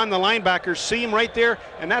up beyond the linebackers, see him right there,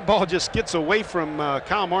 and that ball just gets away from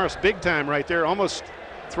Kyle Morris big time right there, almost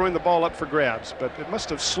throwing the ball up for grabs. But it must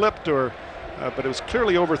have slipped, but it was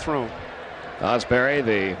clearly overthrown. Osbury,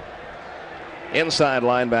 the inside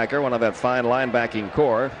linebacker, one of that fine linebacking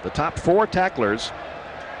core. The top 4 tacklers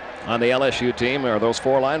on the LSU team are those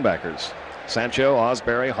 4 linebackers: Sancho,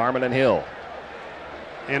 Osbury, Harmon, and Hill.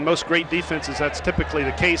 And most great defenses, that's typically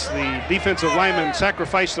the case. The defensive linemen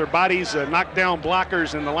sacrifice their bodies, knock down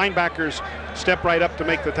blockers, and the linebackers step right up to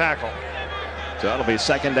make the tackle. So it'll be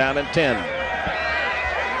 2nd down and 10.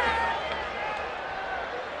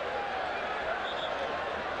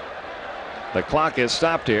 The clock is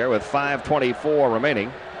stopped here with 5:24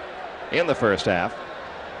 remaining in the 1st half.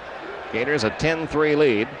 Gators a 10-3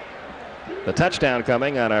 lead. The touchdown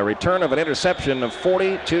coming on a return of an interception of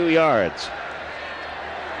 42 yards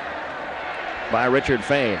by Richard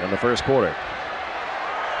Fain in the 1st quarter.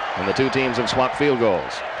 And the 2 teams have swapped field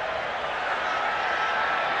goals.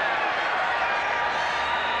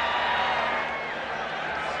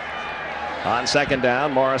 On 2nd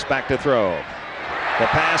down, Morris back to throw. The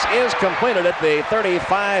pass is completed at the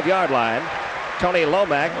 35-yard line. Tony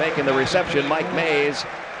Lomack making the reception. Mike Mays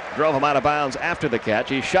drove him out of bounds after the catch.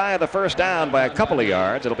 He's shy of the 1st down by a couple of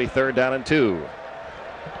yards. It'll be 3rd down and 2.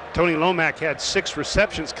 Tony Lomack had 6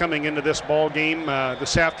 receptions coming into this ball game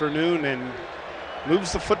this afternoon and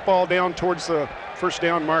moves the football down towards the 1st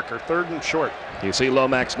down marker, 3rd and short. You see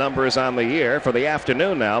Lomack's numbers on the year. For the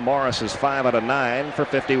afternoon now, Morris is 5 out of 9 for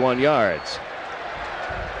 51 yards.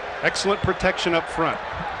 Excellent protection up front.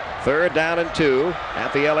 3rd down and 2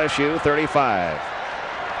 at the LSU 35.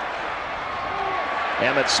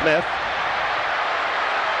 Emmitt Smith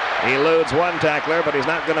eludes 1 tackler, but he's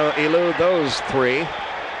not going to elude those 3.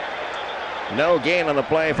 No gain on the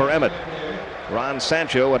play for Emmitt. Ron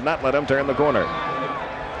Sancho would not let him turn the corner.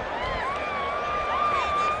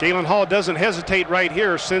 Galen Hall doesn't hesitate right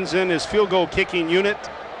here, sends in his field goal kicking unit,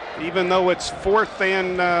 even though it's 4th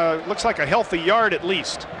and looks like a healthy yard at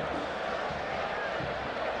least.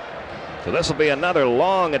 So this will be another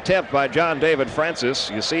long attempt by John David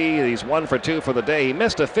Francis. You see he's 1 for 2 for the day. He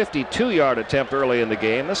missed a 52-yard attempt early in the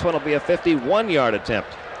game. This one will be a 51-yard attempt.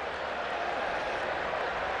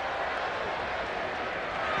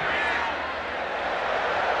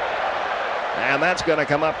 And that's going to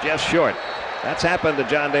come up just short. That's happened to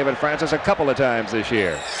John David Francis a couple of times this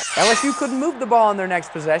year. LSU couldn't move the ball on their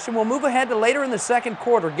next possession. We'll move ahead to later in the 2nd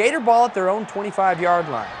quarter. Gator ball at their own 25-yard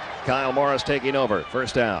line. Kyle Morris taking over.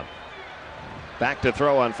 1st down. Back to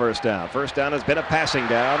throw on 1st down. 1st down has been a passing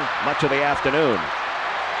down much of the afternoon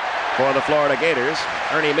for the Florida Gators.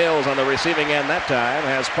 Ernie Mills on the receiving end that time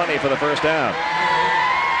has plenty for the 1st down.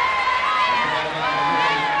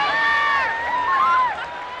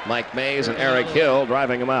 Mike Mays and Eric Hill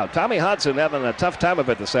driving him out. Tommy Hodson having a tough time of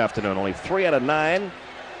it this afternoon. Only 3 out of 9.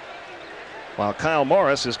 While Kyle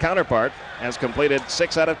Morris, his counterpart, has completed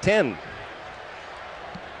 6 out of 10.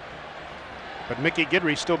 But Mickey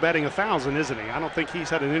Guidry's still batting 1,000, isn't he? I don't think he's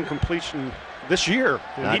had an incompletion this year.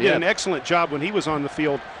 And he did an excellent job when he was on the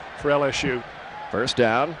field for LSU. 1st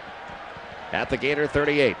down at the Gator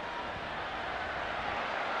 38.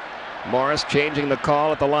 Morris changing the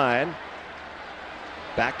call at the line.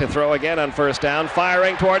 Back to throw again on 1st down.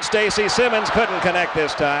 Firing towards Stacy Simmons. Couldn't connect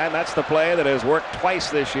this time. That's the play that has worked twice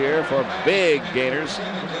this year for big Gators.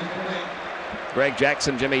 Greg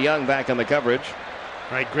Jackson, Jimmy Young back in the coverage.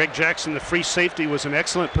 Right, Greg Jackson, the free safety, was in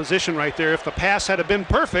excellent position right there. If the pass had been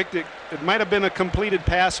perfect, it might have been a completed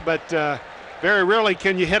pass, but very rarely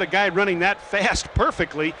can you hit a guy running that fast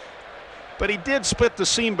perfectly. But he did split the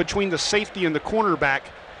seam between the safety and the cornerback.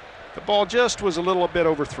 The ball just was a little bit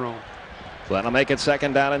overthrown. So that'll make it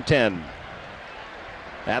 2nd down and 10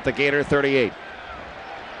 at the Gator 38.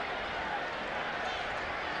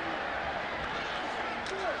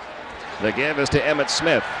 The give is to Emmitt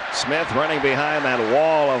Smith. Smith running behind that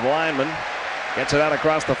wall of linemen. Gets it out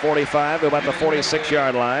across the 45 to about the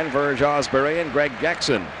 46-yard line. Verge Osbury and Greg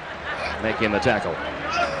Jackson making the tackle.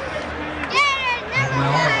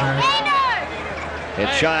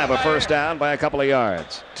 It's shy of a 1st down by a couple of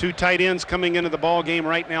yards. 2 tight ends coming into the ball game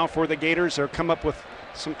right now for the Gators. They'll come up with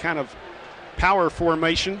some kind of power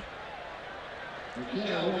formation.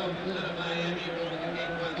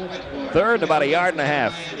 Third and about a yard and a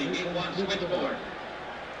half.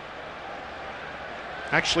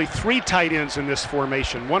 Actually, 3 tight ends in this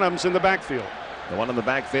formation. One of them's in the backfield. The one in the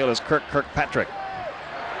backfield is Kirkpatrick.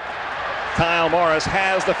 Kyle Morris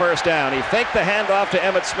has the first down. He faked the handoff to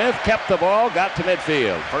Emmitt Smith, kept the ball, got to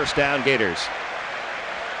midfield. First down, Gators.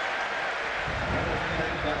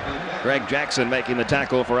 Greg Jackson making the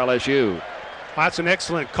tackle for LSU. Well, that's an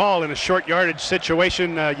excellent call in a short yardage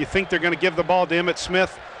situation. You think they're going to give the ball to Emmitt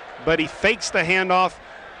Smith, but he fakes the handoff,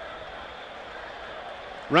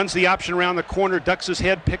 runs the option around the corner, ducks his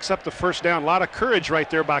head, picks up the first down. A lot of courage right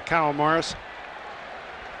there by Kyle Morris.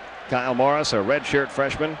 Kyle Morris, a redshirt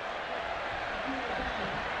freshman,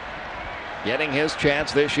 getting his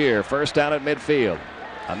chance this year. First down at midfield.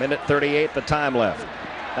 1:38 the time left.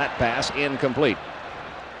 That pass incomplete.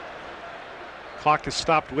 Clock is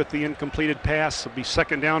stopped with the incompleted pass. It'll be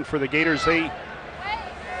second down for the Gators. The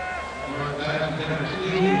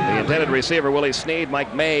intended receiver, Willie Snead,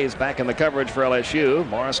 Mike Mays back in the coverage for LSU.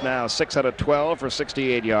 Morris now 6 out of 12 for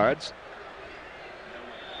 68 yards.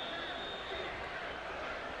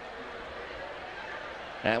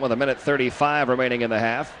 And with 1:35 remaining in the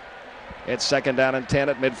half, it's second down and 10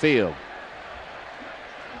 at midfield.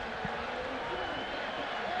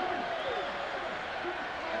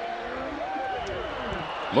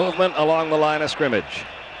 Movement along the line of scrimmage.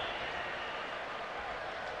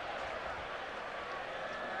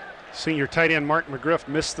 Senior tight end Mark McGriff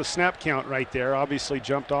missed the snap count right there. Obviously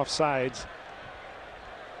jumped off sides.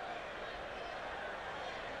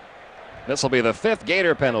 This will be the 5th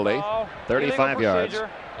Gator penalty. 35 yards.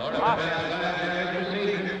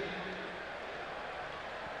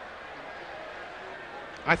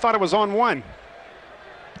 I thought it was on 1.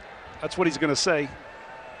 That's what he's going to say.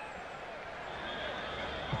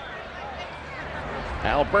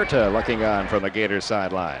 Alberta looking on from the Gators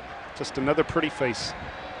sideline. Just another pretty face.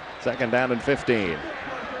 Second down and 15.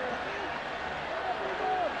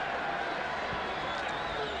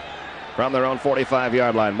 From their own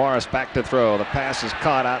 45-yard line, Morris back to throw. The pass is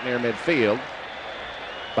caught out near midfield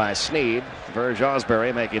by Snead. Verge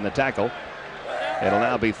Osbury making the tackle. It'll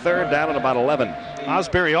now be third down and about 11.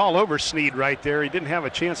 Osbury all over Snead right there. He didn't have a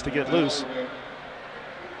chance to get loose.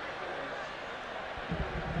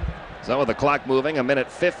 So with the clock moving,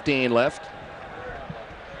 1:15 left.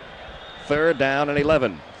 Third down and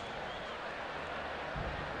 11.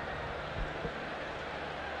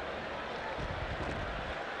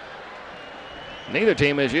 Neither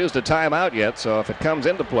team has used a timeout yet, so if it comes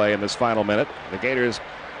into play in this final minute, the Gators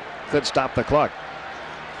could stop the clock.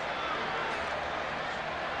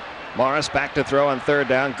 Morris back to throw on third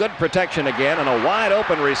down. Good protection again and a wide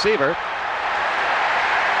open receiver.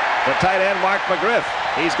 The tight end Mark McGriff.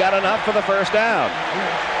 He's got enough for the first down.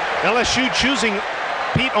 LSU choosing,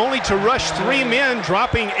 Pete, only to rush 3 men,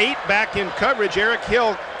 dropping 8 back in coverage. Eric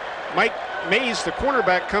Hill, Mike Mays, the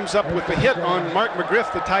cornerback, comes up with the hit on Mark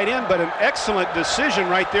McGriff, the tight end, but an excellent decision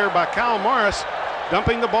right there by Kyle Morris,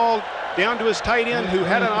 dumping the ball down to his tight end who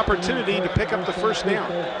had an opportunity to pick up the first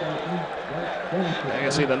down. You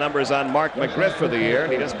can see the numbers on Mark McGriff for the year,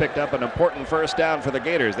 and he just picked up an important first down for the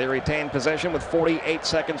Gators. They retain possession with 48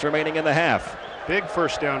 seconds remaining in the half. Big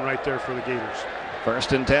first down right there for the Gators.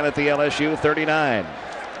 First and 10 at the LSU 39.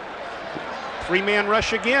 3-man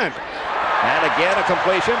rush again. And again a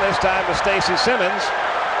completion, this time to Stacy Simmons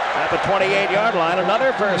at the 28-yard line.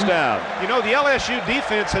 Another first down. You know, the LSU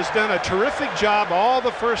defense has done a terrific job all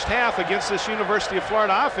the first half against this University of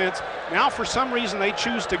Florida offense. Now for some reason they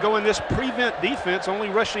choose to go in this prevent defense, only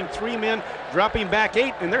rushing 3 men, dropping back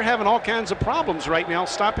 8, and they're having all kinds of problems right now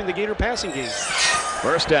stopping the Gator passing game.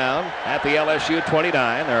 First down at the LSU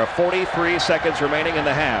 29. There are 43 seconds remaining in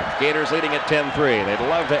the half. Gators leading at 10-3. They'd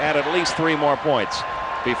love to add at least 3 more points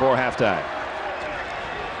before halftime.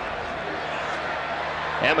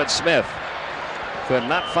 Emmitt Smith could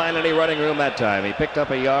not find any running room that time. He picked up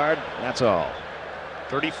a yard, that's all.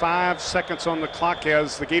 35 seconds on the clock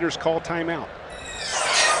as the Gators call timeout.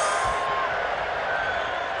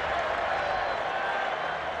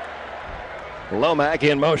 Lomack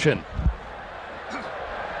in motion.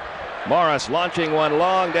 Morris launching one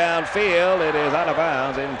long downfield. It is out of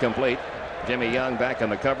bounds, incomplete. Jimmy Young back in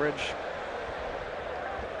the coverage.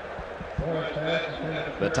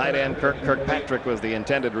 The tight end Kirkpatrick was the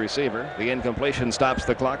intended receiver. The incompletion stops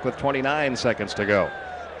the clock with 29 seconds to go.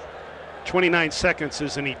 29 seconds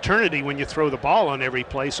is an eternity when you throw the ball on every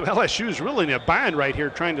play. So LSU is really in a bind right here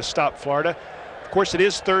trying to stop Florida. Of course, it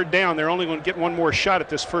is third down. They're only going to get one more shot at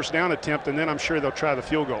this first down attempt, and then I'm sure they'll try the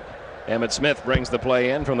field goal. Emmitt Smith brings the play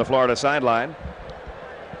in from the Florida sideline.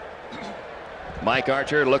 Mike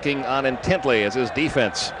Archer looking on intently as his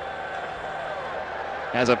defense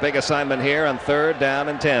has a big assignment here on 3rd down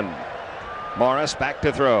and 10. Morris back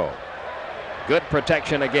to throw. Good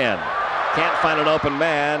protection again. Can't find an open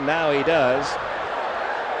man. Now he does.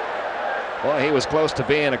 Boy, he was close to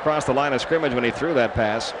being across the line of scrimmage when he threw that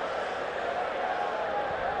pass.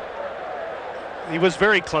 He was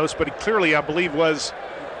very close, but he clearly, I believe, was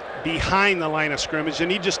behind the line of scrimmage,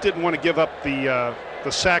 and he just didn't want to give up the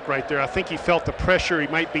sack right there. I think he felt the pressure. He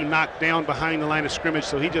might be knocked down behind the line of scrimmage,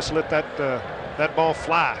 so he just let that ball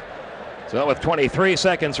fly. So with 23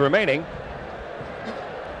 seconds remaining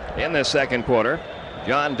in this second quarter,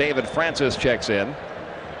 John David Francis checks in.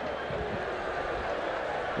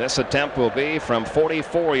 This attempt will be from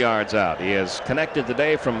 44 yards out. He has connected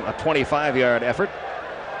today from a 25-yard effort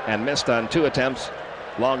and missed on 2 attempts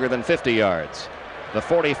longer than 50 yards. The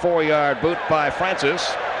 44-yard boot by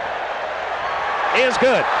Francis is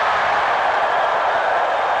good.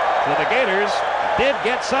 So the Gators did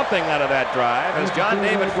get something out of that drive as John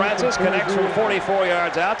David Francis connects from 44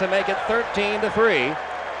 yards out to make it 13-3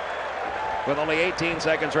 with only 18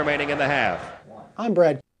 seconds remaining in the half. I'm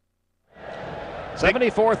Brad.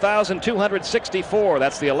 74,264.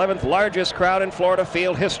 That's the 11th largest crowd in Florida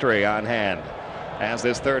field history on hand as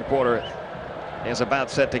this third quarter is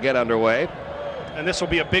about set to get underway. And this will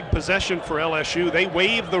be a big possession for LSU. They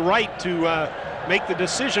waive the right to make the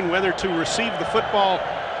decision whether to receive the football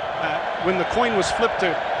when the coin was flipped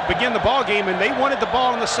to begin the ball game, and they wanted the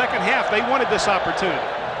ball in the second half. They wanted this opportunity.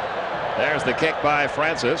 There's the kick by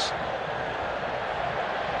Francis.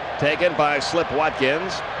 Taken by Slip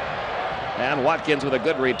Watkins. And Watkins with a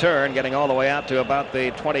good return, getting all the way out to about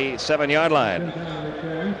the 27-yard line.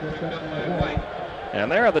 And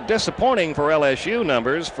there are the disappointing for LSU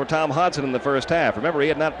numbers for Tom Hodson in the first half. Remember, he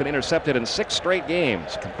had not been intercepted in 6 straight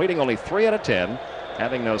games, completing only 3 out of 10,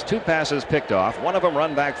 having those 2 passes picked off, one of them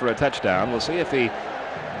run back for a touchdown. We'll see if he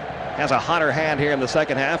has a hotter hand here in the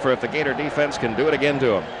second half or if the Gator defense can do it again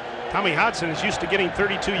to him. Tommy Hodson is used to getting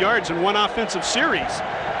 32 yards in 1 offensive series,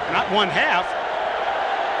 not 1 half.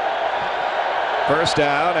 First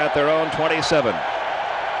down at their own 27.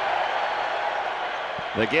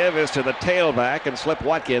 The give is to the tailback, and Slip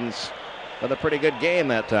Watkins with a pretty good game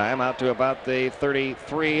that time, out to about the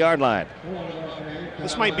 33-yard line.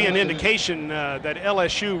 This might be an indication that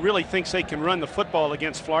LSU really thinks they can run the football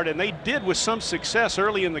against Florida, and they did with some success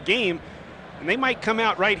early in the game. And they might come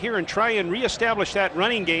out right here and try and reestablish that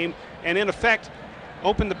running game and, in effect,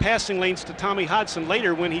 open the passing lanes to Tommy Hodson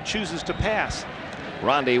later when he chooses to pass.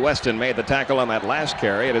 Rondi Weston made the tackle on that last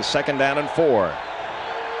carry. It is 2nd down and 4.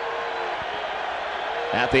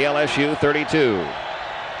 At the LSU 32.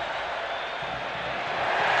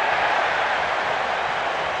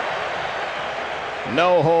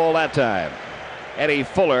 No hole that time. Eddie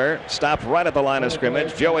Fuller stopped right at the line of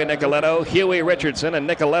scrimmage. Joey Nicoletto, Huey Richardson, and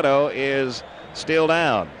Nicoletto is still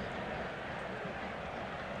down.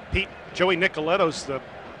 Pete, Joey Nicoletto's the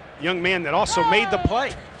young man that also made the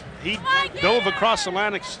play. He dove across the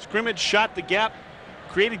line of scrimmage, shot the gap,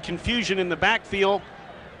 created confusion in the backfield,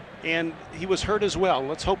 and he was hurt as well.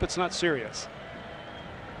 Let's hope it's not serious.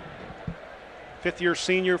 5th-year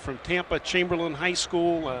senior from Tampa Chamberlain High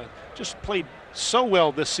School, just played so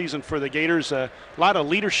well this season for the Gators. A lot of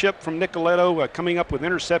leadership from Nicoletto, coming up with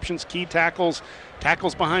interceptions, key tackles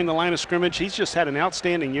behind the line of scrimmage. He's just had an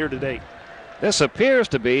outstanding year to date. This appears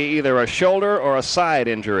to be either a shoulder or a side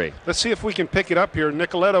injury. Let's see if we can pick it up here.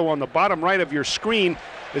 Nicoletto on the bottom right of your screen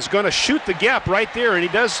is going to shoot the gap right there, and he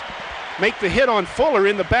does make the hit on Fuller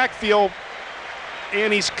in the backfield,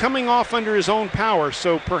 and he's coming off under his own power,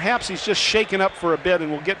 so perhaps he's just shaken up for a bit,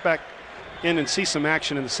 and we'll get back in and see some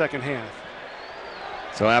action in the second half.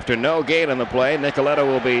 So after no gain on the play, Nicoletto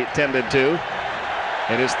will be tended to.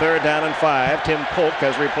 It is 3rd down and 5. Tim Polk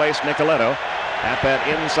has replaced Nicoletto at that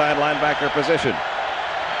inside linebacker position.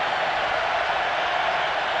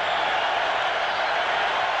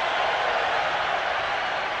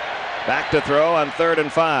 Back to throw on 3rd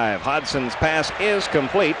and 5. Hodson's pass is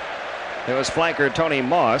complete. It was flanker Tony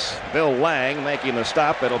Moss. Bill Lang making the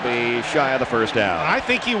stop. It'll be shy of the first down. I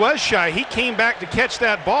think he was shy. He came back to catch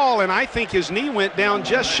that ball, and I think his knee went down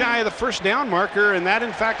just shy of the first down marker, and that,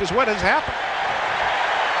 in fact, is what has happened.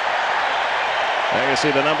 There you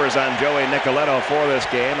see the numbers on Joey Nicoletto for this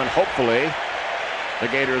game, and hopefully the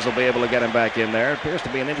Gators will be able to get him back in there. Appears to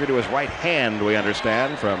be an injury to his right hand, we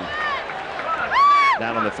understand, from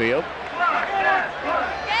down on the field.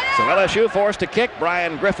 So LSU forced to kick.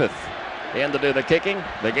 Brian Griffith in to do the kicking.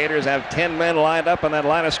 The Gators have 10 men lined up on that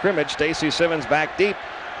line of scrimmage. Stacy Simmons back deep.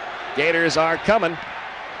 Gators are coming,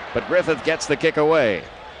 but Griffith gets the kick away.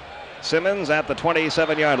 Simmons at the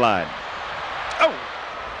 27-yard line.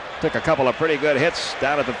 Took a couple of pretty good hits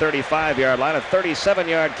down at the 35-yard line. A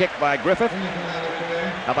 37-yard kick by Griffith.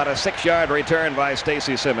 About a 6-yard return by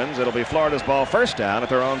Stacy Simmons. It'll be Florida's ball, first down at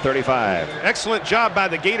their own 35. Excellent job by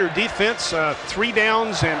the Gator defense. 3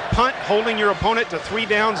 downs and punt, holding your opponent to 3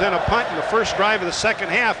 downs and a punt in the first drive of the second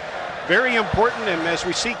half. Very important, and as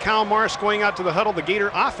we see Kyle Morris going out to the huddle, the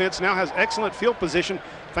Gator offense now has excellent field position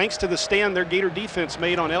thanks to the stand their Gator defense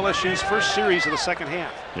made on LSU's first series of the second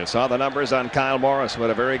half. You saw the numbers on Kyle Morris with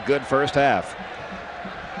a very good first half.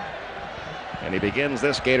 And he begins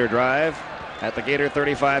this Gator drive at the Gator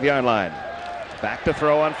 35-yard line. Back to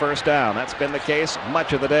throw on first down. That's been the case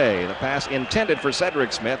much of the day. The pass intended for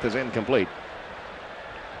Cedric Smith is incomplete.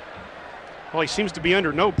 Well, he seems to be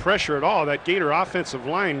under no pressure at all. That Gator offensive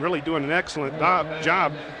line really doing an excellent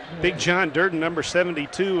job. Big John Durden, number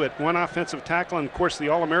 72, at one offensive tackle, and of course the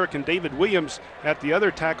All-American David Williams at the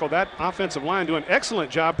other tackle. That offensive line doing an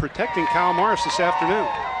excellent job protecting Kyle Morris this afternoon.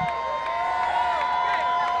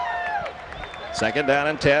 Second down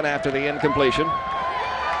and 10 after the incompletion.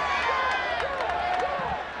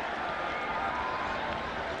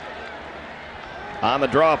 On the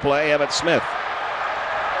draw play, Emmitt Smith.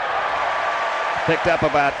 Picked up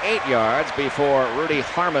about 8 yards before Rudy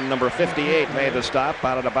Harmon, number 58, made the stop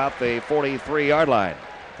out at about the 43-yard line.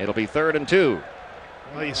 It'll be 3rd and 2.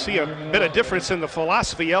 Well, you see a bit of difference in the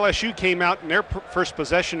philosophy. LSU came out in their first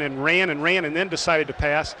possession and ran and then decided to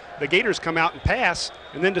pass. The Gators come out and pass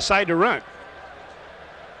and then decide to run.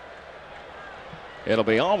 It'll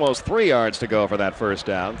be almost 3 yards to go for that first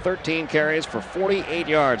down. 13 carries for 48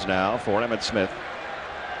 yards now for Emmitt Smith.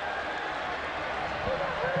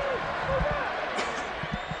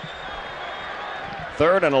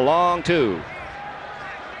 Third and a long 2.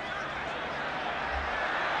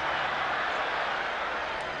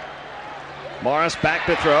 Morris back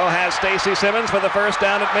to throw, has Stacy Simmons for the first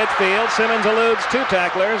down at midfield. Simmons eludes 2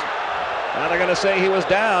 tacklers. Now they're going to say he was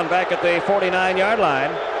down back at the 49-yard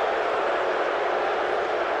line.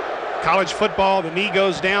 College football, the knee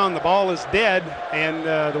goes down, the ball is dead,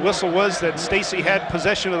 and the whistle was that Stacy had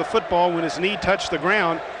possession of the football when his knee touched the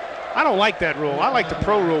ground. I don't like that rule. I like the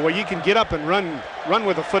pro rule where you can get up and run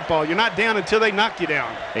with the football. You're not down until they knock you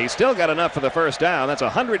down. He's still got enough for the first down. That's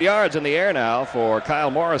 100 yards in the air now for Kyle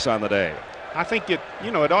Morris on the day. I think it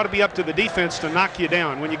ought to be up to the defense to knock you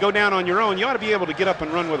down. When you go down on your own, you ought to be able to get up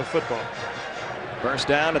and run with a football. First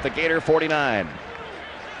down at the Gator 49.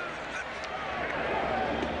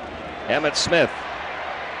 Emmitt Smith,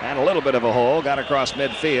 and a little bit of a hole, got across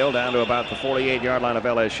midfield down to about the 48-yard line of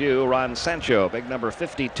LSU. Ron Sancho, big number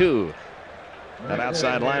 52, that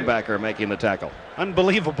outside linebacker, making the tackle.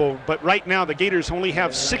 Unbelievable, but right now the Gators only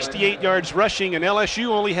have 68 yards rushing and LSU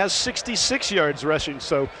only has 66 yards rushing,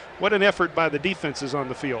 so what an effort by the defenses on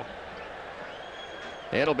the field.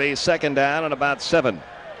 It'll be second down and about 7.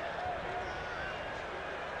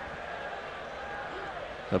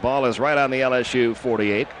 The ball is right on the LSU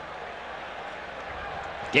 48.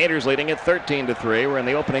 Gators leading at 13-3. We're in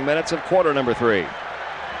the opening minutes of quarter number 3.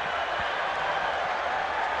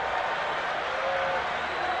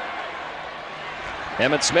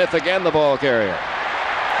 Emmitt Smith again, the ball carrier.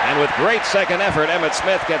 And with great second effort, Emmitt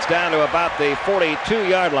Smith gets down to about the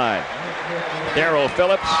 42-yard line. Darrell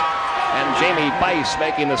Phillips and Jamie Bice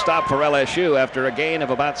making the stop for LSU after a gain of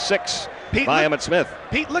about 6 by Emmitt Smith.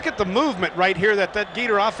 Pete, look at the movement right here that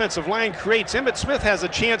Gator offensive line creates. Emmitt Smith has a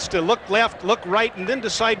chance to look left, look right, and then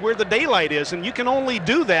decide where the daylight is. And you can only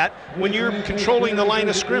do that when you're controlling the line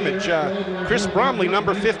of scrimmage. Chris Bromley,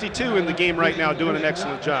 number 52 in the game right now, doing an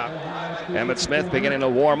excellent job. Emmitt Smith beginning to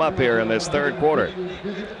warm up here in this third quarter,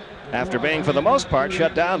 after being, for the most part,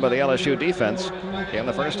 shut down by the LSU defense in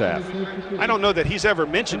the first half. I don't know that he's ever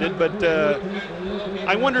mentioned it, but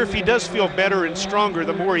I wonder if he does feel better and stronger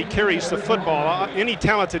the more he carries the football. Any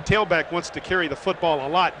talented tailback wants to carry the football a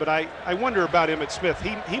lot, but I wonder about Emmitt Smith.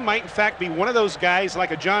 He might, in fact, be one of those guys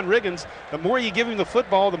like a John Riggins. The more you give him the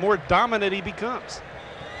football, the more dominant he becomes.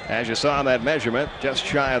 As you saw in that measurement, just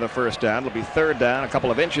shy of the first down. It'll be third down, a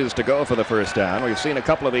couple of inches to go for the first down. We've seen a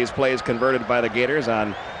couple of these plays converted by the Gators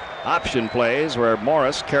on option plays where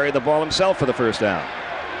Morris carried the ball himself for the first down.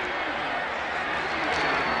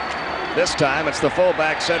 This time it's the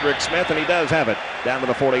fullback Cedric Smith, and he does have it down to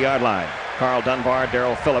the 40-yard line. Carl Dunbar,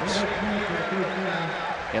 Darrell Phillips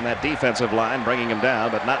in that defensive line, bringing him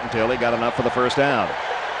down, but not until he got enough for the first down.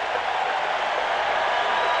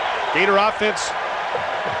 Gator offense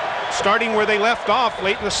starting where they left off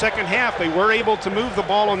late in the second half. They were able to move the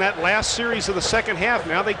ball on that last series of the second half.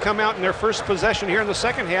 Now they come out in their first possession here in the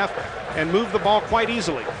second half and move the ball quite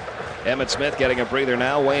easily. Emmitt Smith getting a breather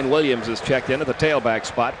now. Wayne Williams is checked in at the tailback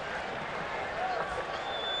spot.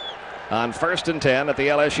 on 1st and 10 at the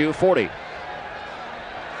LSU 40.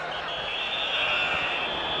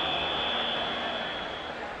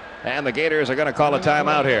 And the Gators are going to call a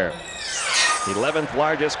timeout here. 11th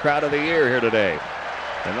largest crowd of the year here today.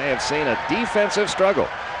 And they have seen a defensive struggle,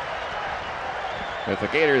 with the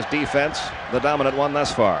Gators defense the dominant one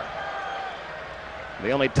thus far.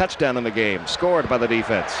 The only touchdown in the game scored by the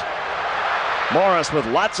defense. Morris with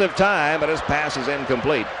lots of time, but his pass is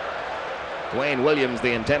incomplete. Dwayne Williams,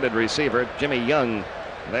 the intended receiver. Jimmy Young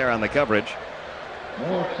there on the coverage.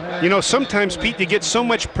 You know, sometimes, Pete, you get so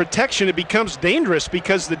much protection it becomes dangerous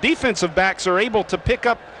because the defensive backs are able to pick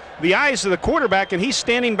up the eyes of the quarterback, and he's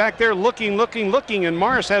standing back there looking, and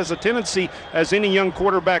Morris has a tendency, as any young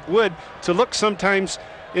quarterback would, to look sometimes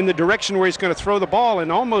in the direction where he's going to throw the ball,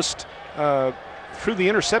 and almost threw the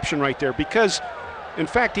interception right there because, in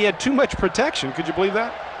fact, he had too much protection. Could you believe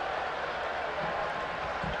that?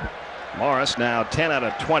 Morris now 10 out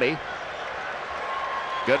of 20.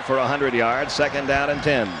 Good for 100 yards. 2nd down and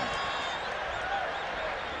 10.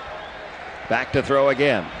 Back to throw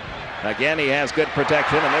again. Again, he has good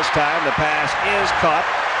protection, and this time the pass is caught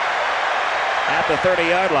at the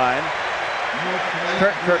 30-yard line.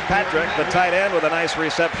 Kirkpatrick, the tight end, with a nice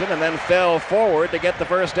reception, and then fell forward to get the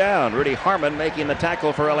first down. Rudy Harmon making the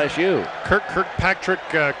tackle for LSU. Kirkpatrick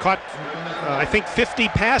caught, I think, 50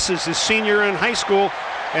 passes his senior in high school,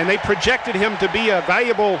 and they projected him to be a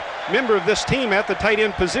valuable member of this team at the tight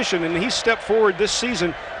end position, and he stepped forward this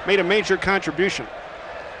season, made a major contribution.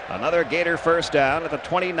 Another Gator first down at the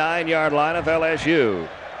 29-yard line of LSU.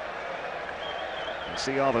 You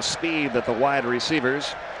see all the speed that the wide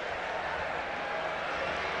receivers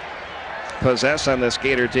possess on this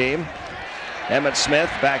Gator team. Emmitt Smith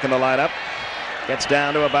back in the lineup. Gets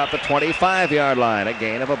down to about the 25-yard line, a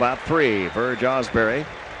gain of about 3. Verge Osbury,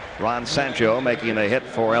 Ron Sancho making the hit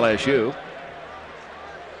for LSU.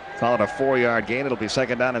 Call it a 4-yard gain. It'll be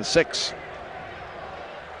 2nd down and 6.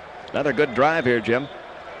 Another good drive here, Jim.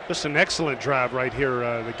 Just an excellent drive right here.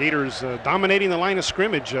 The Gators dominating the line of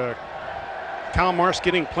scrimmage. Kyle Morris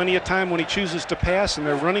getting plenty of time when he chooses to pass, and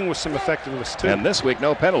they're running with some effectiveness too. And this week,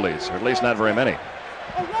 no penalties, or at least not very many.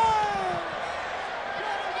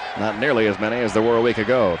 Not nearly as many as there were a week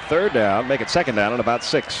ago. 3rd down, make it 2nd down and about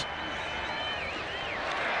 6.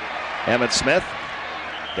 Emmitt Smith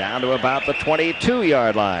down to about the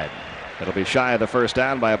 22-yard line. It'll be shy of the first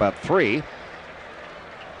down by about 3.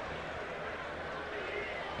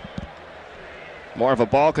 More of a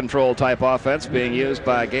ball control type offense being used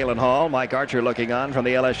by Galen Hall. Mike Archer looking on from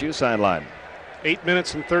the LSU sideline. 8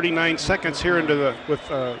 minutes and 39 seconds here into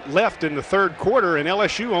the left in the 3rd quarter, and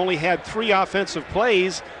LSU only had 3 offensive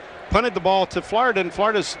plays, punted the ball to Florida, and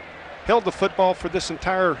Florida's held the football for this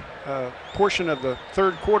entire portion of the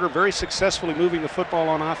 3rd quarter, very successfully moving the football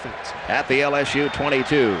on offense. At the LSU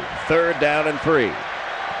 22, 3rd down and 3.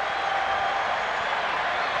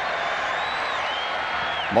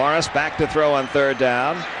 Morris back to throw on 3rd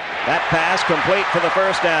down. That pass complete for the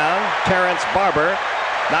first down. Terrence Barber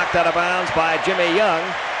knocked out of bounds by Jimmy Young.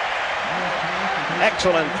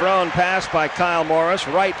 Excellent thrown pass by Kyle Morris,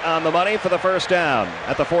 right on the money for the first down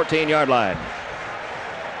at the 14-yard line.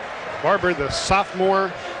 Barber, the sophomore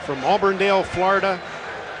from Auburndale, Florida.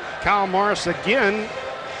 Kyle Morris again,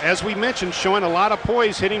 as we mentioned, showing a lot of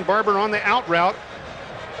poise, hitting Barber on the out route.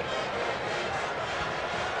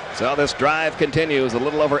 So this drive continues. A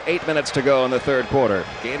little over 8 minutes to go in the 3rd quarter.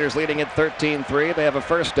 Gators leading at 13-3. They have a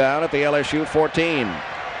first down at the LSU 14.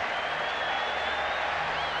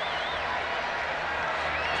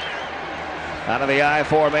 Out of the I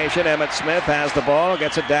formation, Emmitt Smith has the ball,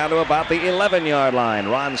 gets it down to about the 11-yard line.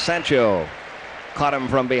 Ron Sancho caught him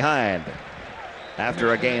from behind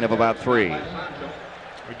after a gain of about 3.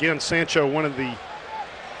 Again, Sancho, one of the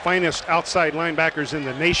finest outside linebackers in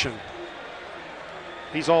the nation.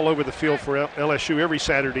 He's all over the field for LSU every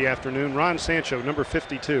Saturday afternoon. Ron Sancho, number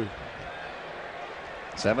 52.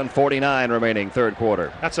 7:49 remaining, 3rd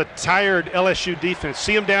quarter. That's a tired LSU defense.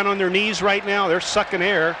 See them down on their knees right now. They're sucking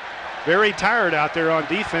air. Very tired out there on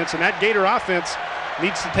defense, and that Gator offense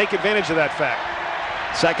needs to take advantage of that fact.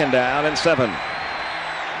 2nd down and 7.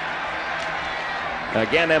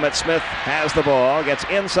 Again, Emmitt Smith has the ball, gets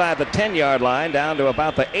inside the 10-yard line, down to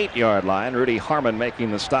about the 8-yard line. Rudy Harmon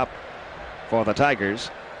making the stop for the Tigers,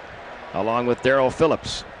 along with Darrell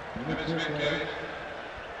Phillips.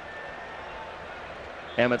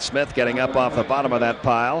 Emmitt Smith getting up off the bottom of that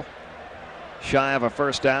pile, shy of a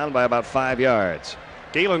first down by about 5 yards.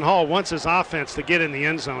 Galen Hall wants his offense to get in the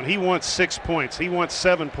end zone. He wants 6 points. He wants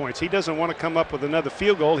 7 points. He doesn't want to come up with another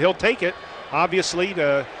field goal. He'll take it. Obviously,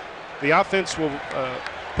 the offense will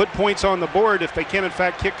put points on the board if they can, in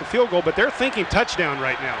fact, kick the field goal, but they're thinking touchdown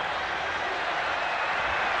right now.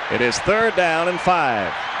 It is 3rd down and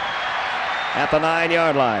 5. At the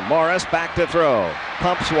 9-yard line. Morris back to throw.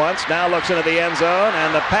 Pumps once, now looks into the end zone,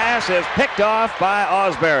 and the pass is picked off by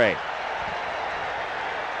Ausberry.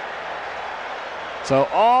 So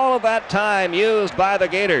all of that time used by the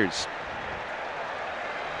Gators.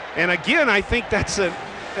 And again, I think that's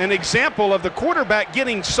an example of the quarterback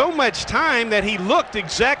getting so much time that he looked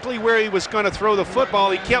exactly where he was going to throw the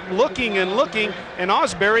football. He kept looking and looking, and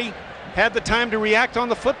Ausberry had the time to react on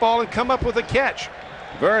the football and come up with a catch.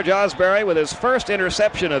 Verge Ausberry with his first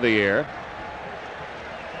interception of the year.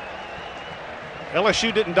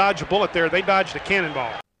 LSU didn't dodge a bullet there. They dodged a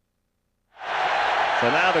cannonball. So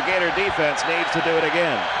now the Gator defense needs to do it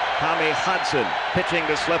again. Tommy Hudson pitching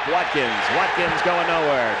to slip Watkins. Watkins going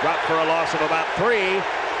nowhere. Dropped for a loss of about 3.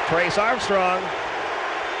 Trace Armstrong.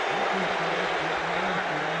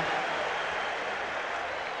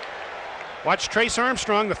 Watch Trace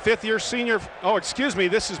Armstrong, the 5th-year senior. Oh, excuse me,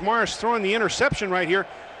 this is Morris throwing the interception right here.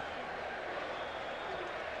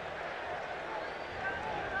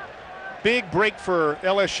 Big break for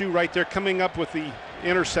LSU right there, coming up with the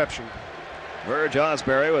interception. Verge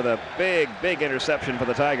Ausberry with a big interception for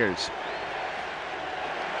the Tigers.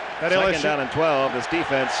 That 2nd LSU down and 12. This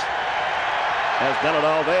defense has done it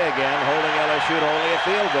all day again, holding LSU to only a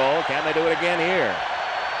field goal. Can they do it again here?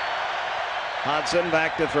 Hodson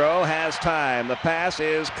back to throw, has time. The pass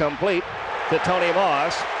is complete to Tony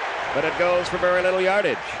Moss, but it goes for very little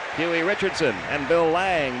yardage. Huey Richardson and Bill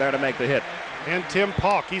Lang there to make the hit. And Tim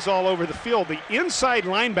Paulk, he's all over the field. The inside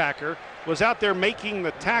linebacker was out there making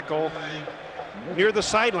the tackle near the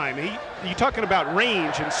sideline. You're talking about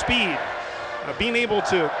range and speed, being able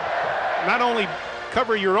to not only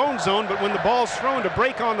cover your own zone, but when the ball's thrown to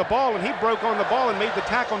break on the ball, and he broke on the ball and made the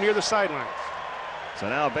tackle near the sideline. So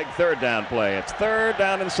now a big 3rd down play. It's 3rd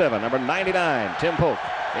down and 7. Number 99, Tim Polk,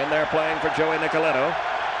 in there playing for Joey Nicoletto,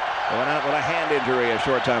 who went out with a hand injury a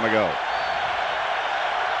short time ago.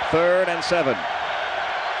 3rd and 7.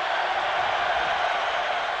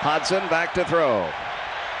 Hodson back to throw.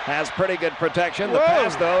 Has pretty good protection. The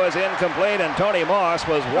pass, though, is incomplete, and Tony Moss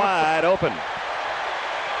was wide open.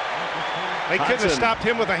 They couldn't have stopped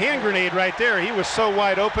him with a hand grenade right there. He was so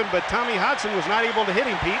wide open, but Tommy Hodson was not able to hit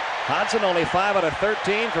him, Pete. Hodson only 5 out of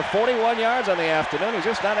 13 for 41 yards on the afternoon. He's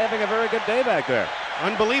just not having a very good day back there.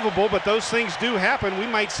 Unbelievable, but those things do happen. We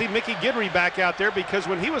might see Mickey Guidry back out there, because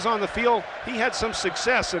when he was on the field, he had some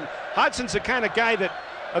success. And Hodson's the kind of guy that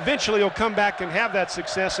eventually will come back and have that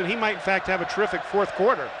success, and he might, in fact, have a terrific 4th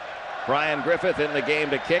quarter. Brian Griffith in the game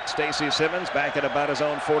to kick. Stacy Simmons back at about his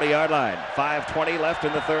own 40-yard line. 5:20 left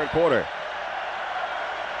in the 3rd quarter.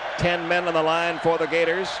 10 men on the line for the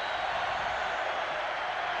Gators.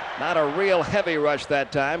 Not a real heavy rush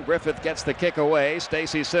that time. Griffith gets the kick away.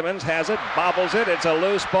 Stacy Simmons has it, bobbles it. It's a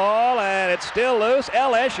loose ball, and it's still loose.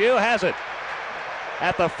 LSU has it.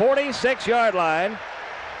 At the 46-yard line,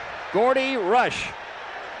 Gordy Rush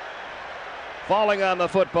falling on the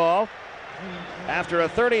football after a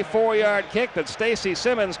 34-yard kick that Stacy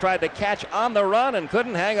Simmons tried to catch on the run and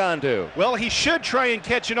couldn't hang on to. Well, he should try and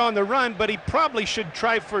catch it on the run, but he probably should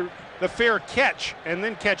try for the fair catch and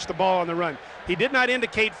then catch the ball on the run. He did not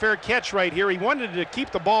indicate fair catch right here. He wanted to keep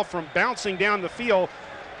the ball from bouncing down the field.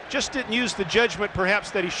 Just didn't use the judgment perhaps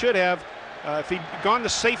that he should have. If he'd gone the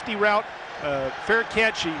safety route, fair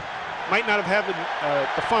catch, he might not have had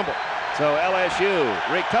the fumble. So LSU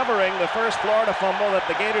recovering the first Florida fumble that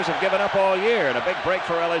the Gators have given up all year, and a big break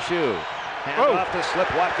for LSU. Hand off to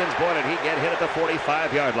Slip Watkins. Boy, did he get hit at the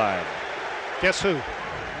 45-yard line. Guess who?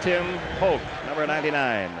 Tim Polk, number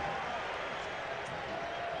 99.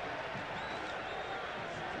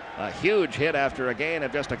 A huge hit after a gain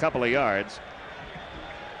of just a couple of yards.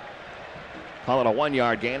 Call it a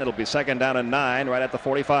 1-yard gain. It'll be 2nd down and 9 right at the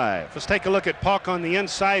 45. Let's take a look at Polk on the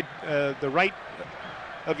inside, the right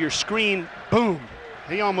of your screen. Boom.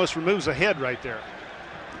 He almost removes a head right there.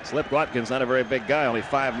 Slip Watkins, not a very big guy, only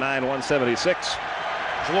 5'9", 176.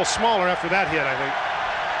 He's a little smaller after that hit, I think.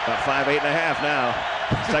 About 5'8" and a half now.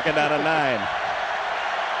 2nd down and 9.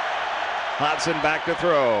 Hodson back to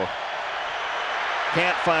throw.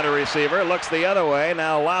 Can't find a receiver. Looks the other way.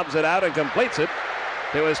 Now lobs it out and completes it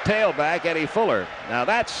to his tailback, Eddie Fuller. Now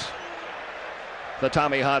that's the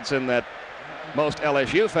Tommy Hodson that most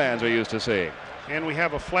LSU fans are used to seeing. And we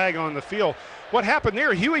have a flag on the field. What happened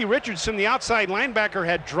there, Huey Richardson, the outside linebacker,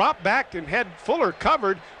 had dropped back and had Fuller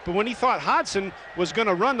covered, but when he thought Hodson was going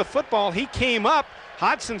to run the football, he came up.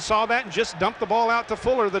 Hodson saw that and just dumped the ball out to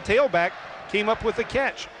Fuller, the tailback, came up with the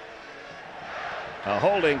catch. A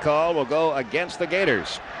holding call will go against the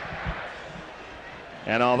Gators.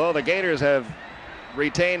 And although the Gators have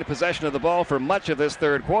retained possession of the ball for much of this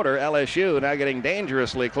third quarter. LSU now getting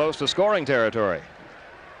dangerously close to scoring territory.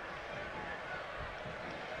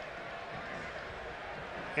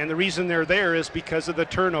 And the reason they're there is because of the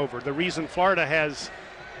turnover. The reason Florida has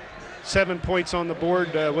 7 points on the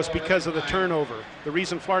board was because of the turnover. The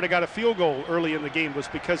reason Florida got a field goal early in the game was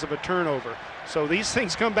because of a turnover. So these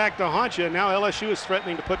things come back to haunt you. And now LSU is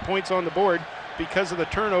threatening to put points on the board because of the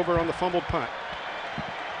turnover on the fumbled punt.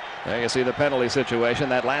 There you see the penalty situation.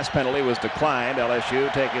 That last penalty was declined.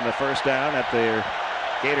 LSU taking the first down at their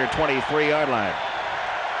Gator 23-yard line.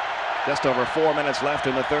 Just over 4 minutes left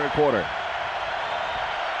in the third quarter.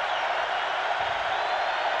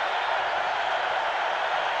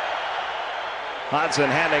 Hodson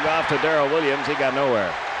handing off to Darrell Williams. He got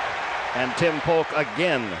nowhere. And Tim Polk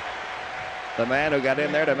again, the man who got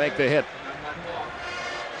in there to make the hit.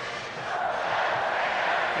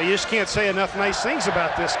 You just can't say enough nice things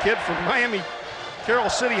about this kid from Miami Carroll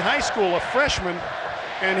City High School, a freshman,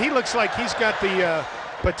 and he looks like he's got the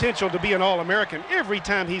potential to be an All-American. Every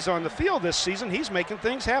time he's on the field this season, he's making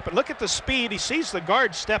things happen. Look at the speed. He sees the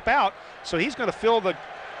guard step out, so he's going to fill the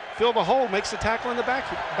hole, makes the tackle in the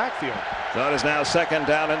backfield. So it is now 2nd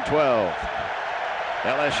down and 12.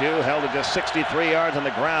 LSU held to just 63 yards on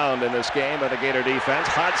the ground in this game by the Gator defense.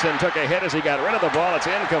 Hodson took a hit as he got rid of the ball. It's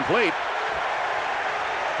incomplete.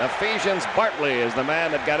 Ephesians Bartley is the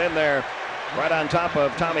man that got in there right on top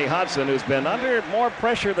of Tommy Hodson, who's been under more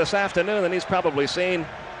pressure this afternoon than he's probably seen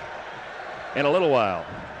in a little while.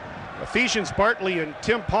 Ephesians Bartley and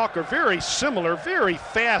Tim Polk are very similar, very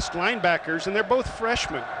fast linebackers, and they're both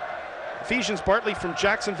freshmen. Ephesians Bartley from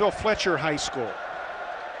Jacksonville Fletcher High School.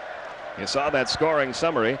 You saw that scoring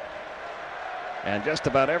summary, and just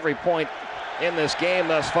about every point in this game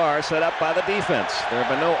thus far set up by the defense. There have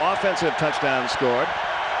been no offensive touchdowns scored.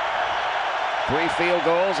 3 field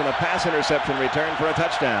goals and a pass interception return for a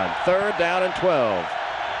touchdown. 3rd down and 12.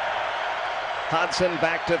 Hodson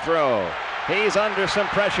back to throw. He's under some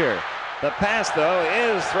pressure. The pass, though,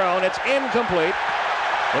 is thrown. It's incomplete.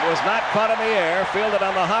 It was not caught in the air. Fielded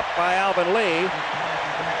on the hop by Alvin Lee.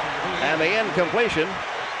 And the incompletion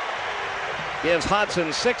gives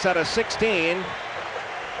Hodson 6 out of 16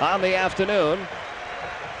 on the afternoon.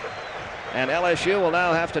 And LSU will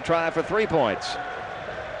now have to try for 3 points.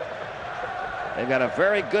 They've got a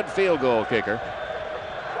very good field goal kicker,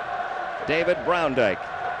 David Browndyke.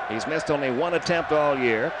 He's missed only 1 attempt all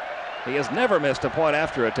year. He has never missed a point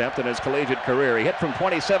after attempt in his collegiate career. He hit from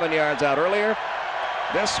 27 yards out earlier.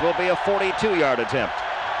 This will be a 42-yard attempt.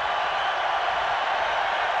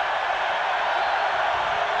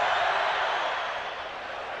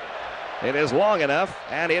 It is long enough,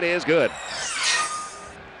 and it is good.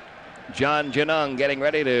 John Janung getting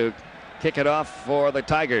ready to kick it off for the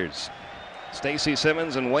Tigers. Stacy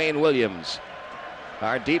Simmons and Wayne Williams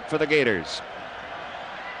are deep for the Gators.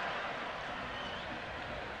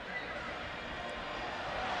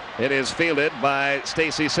 It is fielded by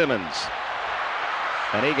Stacy Simmons,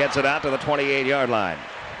 and he gets it out to the 28-yard line.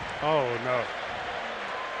 Oh, no.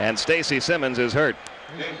 And Stacy Simmons is hurt.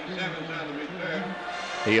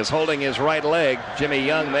 He is holding his right leg. Jimmy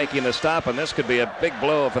Young making the stop, and this could be a big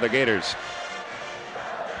blow for the Gators.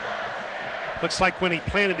 Looks like when he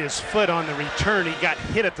planted his foot on the return, he got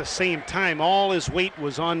hit at the same time. All his weight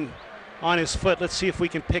was on his foot. Let's see if we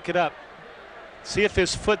can pick it up. See if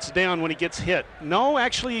his foot's down when he gets hit. No,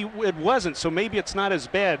 actually it wasn't, so maybe it's not as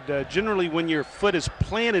bad. Generally when your foot is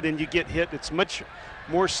planted and you get hit, it's much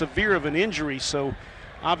more severe of an injury, so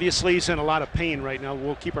obviously he's in a lot of pain right now.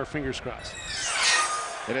 We'll keep our fingers crossed.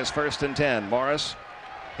 It is 1st and 10. Morris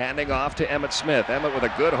handing off to Emmitt Smith. Emmitt with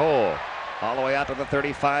a good hole all the way out to the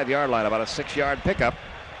 35-yard line, about a 6-yard pickup.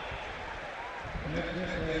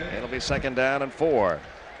 It'll be 2nd down and 4.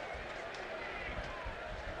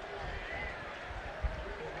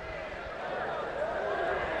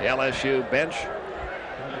 The LSU bench.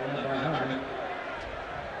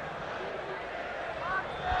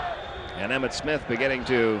 And Emmitt Smith beginning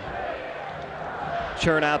to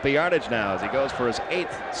churn out the yardage now as he goes for his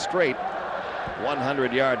 8th straight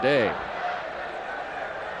 100-yard day.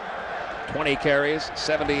 20 carries,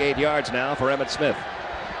 78 yards now for Emmitt Smith.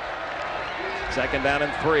 2nd down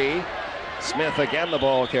and 3. Smith again the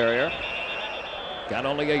ball carrier. Got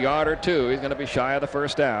only a yard or 2. He's going to be shy of the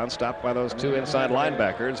 1st down. Stopped by those 2 inside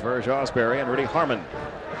linebackers, Verge Osbury and Rudy Harmon.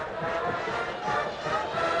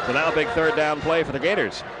 So now a big 3rd down play for the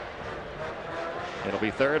Gators. It'll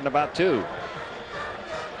be 3rd and about 2.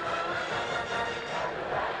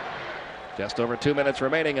 Just over 2 minutes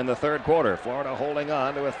remaining in the third quarter. Florida holding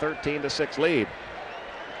on to a 13-6 lead.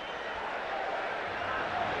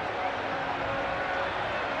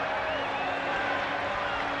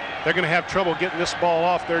 they're going to have trouble getting this ball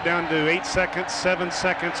off. They're down to 8 seconds, 7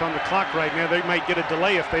 seconds on the clock right now. They might get a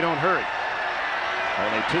delay if they don't hurry.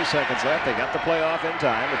 Only 2 seconds left. They got the play off in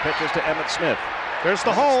time. The pitch is to Emmitt Smith. There's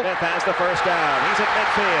the hole. Smith has the first down. He's at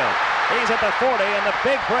midfield. He's at the 40, and the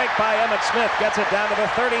big break by Emmitt Smith gets it down to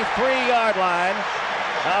the 33-yard line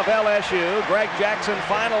of LSU. Greg Jackson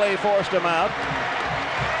finally forced him out.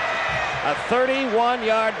 A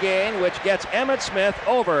 31-yard gain, which gets Emmitt Smith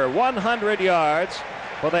over 100 yards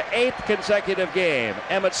for the 8th consecutive game.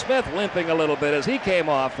 Emmitt Smith limping a little bit as he came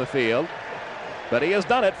off the field, but he has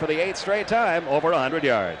done it for the 8th straight time, over 100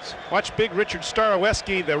 yards. Watch big Richard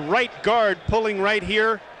Staroweski, the right guard, pulling right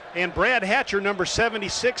here. And Brad Hatcher, number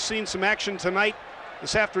 76, seen some action tonight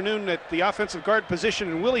this afternoon at the offensive guard position.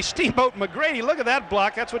 And Willie Steamboat McGrady, look at that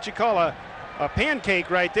block. That's what you call a pancake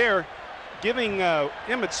right there, giving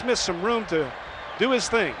Emmitt Smith some room to do his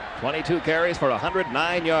thing. 22 carries for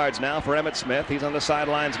 109 yards now for Emmitt Smith. He's on the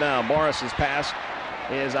sidelines now. Morris's pass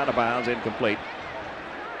is out of bounds, incomplete.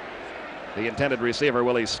 The intended receiver,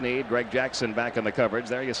 Willie Snead. Greg Jackson back in the coverage.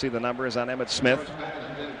 There you see the numbers on Emmitt Smith.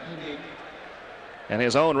 And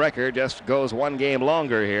his own record just goes one game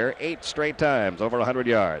longer here. 8 straight times over 100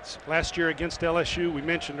 yards. Last year against LSU, we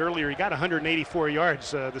mentioned earlier, he got 184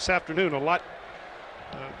 yards. This afternoon, a lot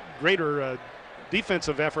greater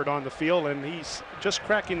defensive effort on the field, and he's just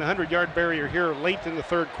cracking the 100-yard barrier here late in the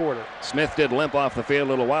third quarter. Smith did limp off the field a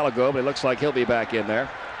little while ago, but it looks like he'll be back in there.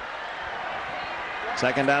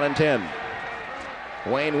 2nd down and 10.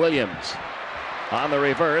 Wayne Williams on the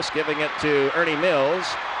reverse, giving it to Ernie Mills.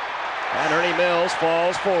 And Ernie Mills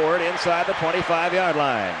falls forward inside the 25-yard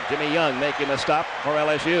line. Jimmy Young making a stop for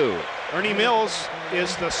LSU. Ernie Mills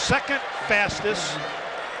is the 2nd fastest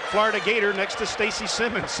Florida Gator next to Stacy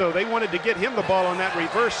Simmons, so they wanted to get him the ball on that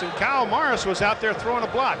reverse, and Kyle Morris was out there throwing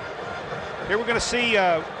a block. Here we're going to see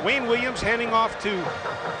Wayne Williams handing off to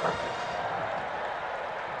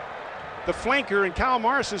the flanker, and Kyle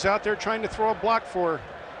Morris is out there trying to throw a block for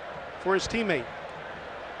his teammate.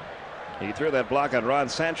 He threw that block on Ron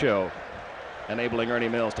Sancho, enabling Ernie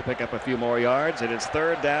Mills to pick up a few more yards. And it's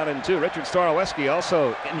 3rd down and 2. Richard Staroweski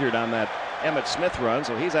also injured on that Emmitt Smith run,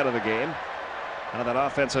 so he's out of the game. Out of that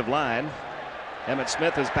offensive line. Emmitt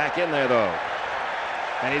Smith is back in there, though.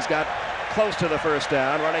 And he's got close to the first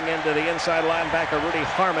down, running into the inside linebacker Rudy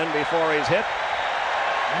Harmon before he's hit.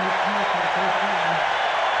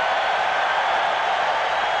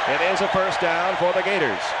 It is a first down for the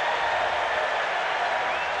Gators.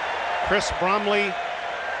 Chris Bromley,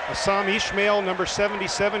 Assam Ishmael, number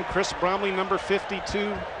 77. Chris Bromley, number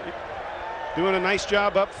 52. Doing a nice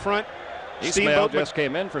job up front. Ishmael just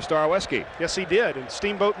came in for Staroweski. Yes, he did. And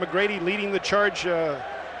Steamboat McGrady leading the charge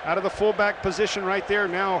out of the fullback position right there.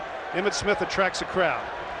 Now Emmitt Smith attracts a crowd.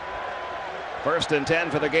 1st and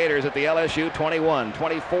 10 for the Gators at the LSU 21.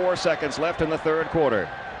 24 seconds left in the third quarter.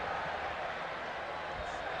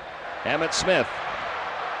 Emmitt Smith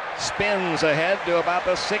spins ahead to about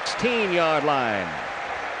the 16-yard line.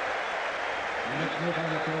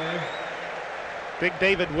 Big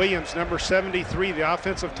David Williams, number 73, the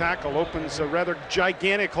offensive tackle, opens a rather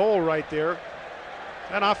gigantic hole right there.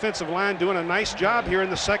 That offensive line doing a nice job here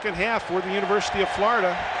in the second half for the University of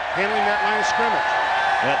Florida, handling that line of scrimmage.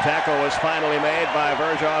 That tackle was finally made by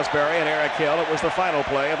Verge Osbury and Eric Hill. It was the final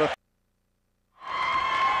play of the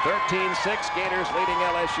 13-6, Gators leading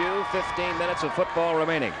LSU, 15 minutes of football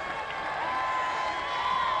remaining.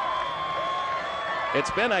 It's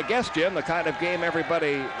been, I guess, Jim, the kind of game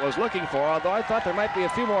everybody was looking for, although I thought there might be a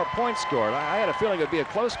few more points scored. I had a feeling it would be a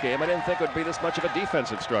close game. I didn't think it would be this much of a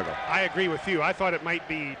defensive struggle. I agree with you. I thought it might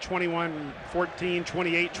be 21-14,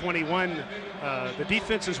 28-21. The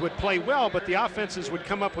defenses would play well, but the offenses would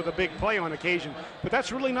come up with a big play on occasion. But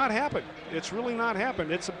that's really not happened. It's really not happened.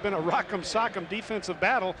 It's been a rock'em sock'em defensive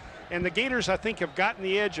battle, and the Gators, I think, have gotten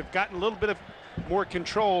the edge, have gotten a little bit of more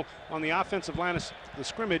control on the offensive line of the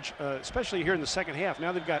scrimmage, especially here in the second half.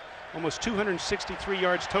 Now they've got almost 263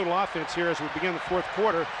 yards total offense here as we begin the fourth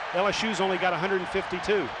quarter. LSU's only got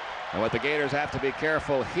 152. And what the Gators have to be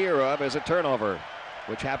careful here of is a turnover,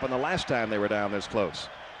 which happened the last time they were down this close.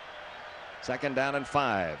 2nd down and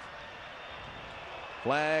 5.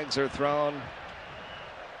 Flags are thrown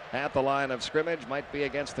at the line of scrimmage. Might be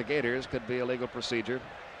against the Gators, could be illegal procedure.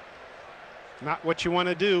 Not what you want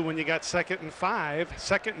to do when you got 2nd and 5.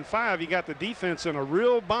 2nd and 5, you got the defense in a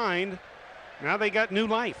real bind. Now they got new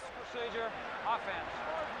life. Procedure, offense.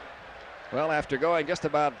 Well, after going just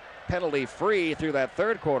about penalty free through that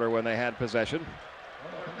third quarter when they had possession,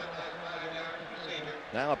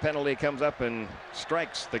 now a penalty comes up and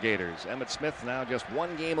strikes the Gators. Emmitt Smith now just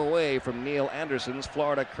one game away from Neil Anderson's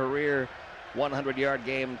Florida career 100-yard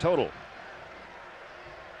game total.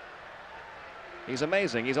 He's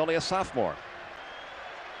amazing. He's only a sophomore.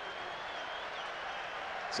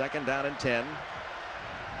 Second down and 10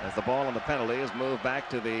 as the ball on the penalty is moved back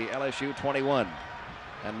to the LSU 21.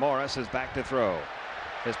 And Morris is back to throw.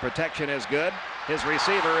 His protection is good. His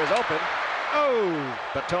receiver is open. Oh!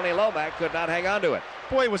 But Tony Lomack could not hang on to it.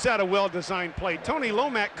 Boy, was that a well-designed play. Tony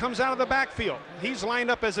Lomack comes out of the backfield. He's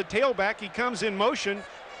lined up as a tailback. He comes in motion,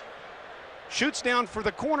 shoots down for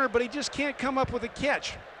the corner, but he just can't come up with a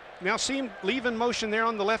catch. Now see him leave in motion there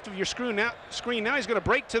on the left of your screen. Now he's going to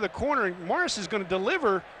break to the corner, and Morris is going to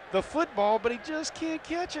deliver the football, but he just can't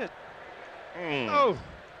catch it. Oh.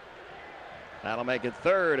 That'll make it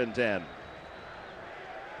 3rd and 10.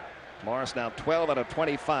 Morris now 12 out of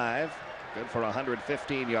 25. Good for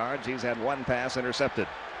 115 yards. He's had 1 pass intercepted.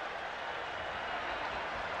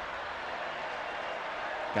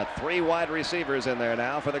 Got 3 wide receivers in there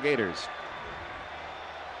now for the Gators.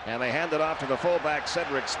 And they hand it off to the fullback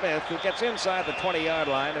Cedric Smith, who gets inside the 20-yard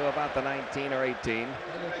line to about the 19 or 18.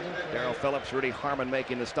 Darrell Phillips, Rudy Harmon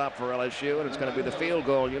making the stop for LSU, and it's going to be the field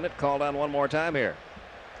goal unit called on one more time here.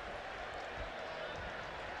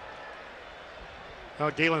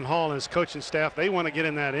 Galen Hall and his coaching staff, they want to get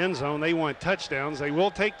in that end zone. They want touchdowns. They will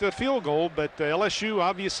take the field goal, but LSU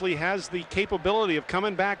obviously has the capability of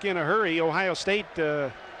coming back in a hurry. Ohio State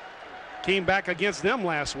came back against them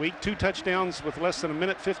last week. 2 touchdowns with less than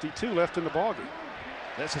 1:52 left in the ballgame.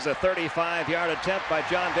 This is a 35-yard attempt by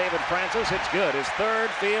John David Francis. It's good. His 3rd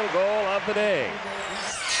field goal of the day.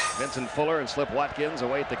 Vincent Fuller and Slip Watkins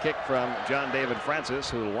await the kick from John David Francis,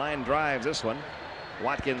 who line drives this one.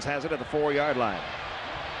 Watkins has it at the 4-yard line.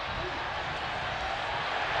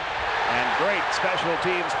 And great special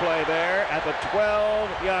teams play there at the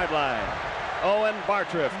 12-yard line. Owen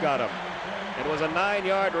Bartriff got him. It was a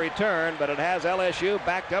 9-yard return, but it has LSU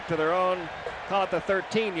backed up to their own, call it the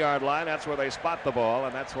 13-yard line. That's where they spot the ball,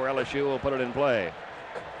 and that's where LSU will put it in play.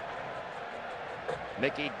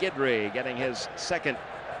 Mickey Guidry getting his 2nd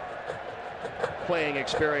playing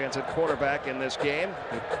experience at quarterback in this game.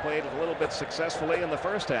 He played a little bit successfully in the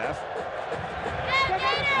first half. And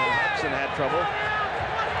Hudson had trouble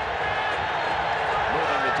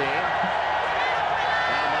moving the team.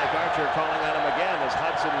 Now Mike Archer calling on him again as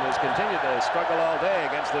Hudson has continued to struggle all day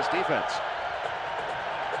against this defense.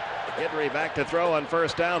 Guidry back to throw on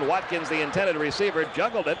 1st down. Watkins, the intended receiver,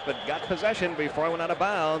 juggled it but got possession before he went out of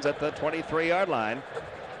bounds at the 23-yard line.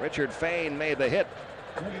 Richard Fain made the hit.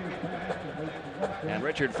 And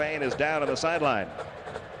Richard Fain is down on the sideline.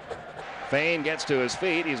 Fain gets to his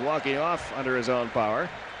feet. He's walking off under his own power.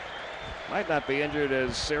 Might not be injured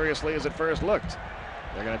as seriously as it first looked.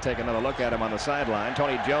 They're going to take another look at him on the sideline.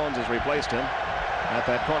 Tony Jones has replaced him at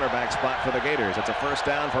that cornerback spot for the Gators. It's a 1st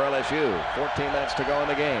down for LSU. 14 minutes to go in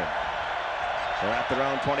the game. They're at their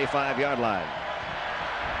own 25-yard line.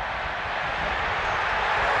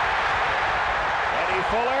 Eddie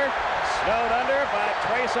Fuller snowed under by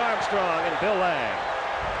Trace Armstrong and Bill Lang.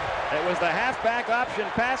 It was the halfback option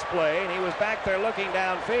pass play, and he was back there looking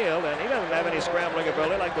downfield, and he doesn't have any scrambling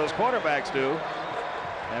ability like those quarterbacks do.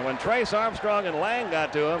 And when Trace Armstrong and Lang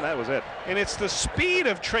got to him, that was it. And it's the speed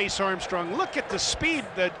of Trace Armstrong. Look at the speed.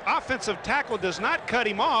 The offensive tackle does not cut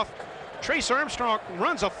him off. Trace Armstrong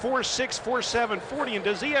runs a 4.6, 4.7 40, and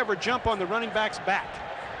does he ever jump on the running back's back?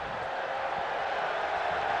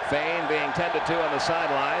 Fain being tended to on the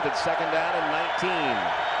sidelines. It's 2nd down and 19.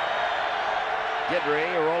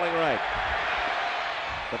 Guidry rolling right.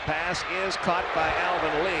 The pass is caught by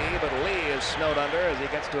Alvin Lee, but Lee is snowed under as he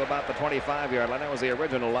gets to about the 25-yard line. That was the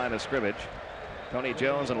original line of scrimmage. Tony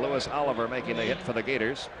Jones and Lewis Oliver making the hit for the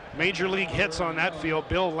Gators. Major league hits on that field.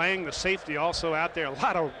 Bill Lang, the safety, also out there. A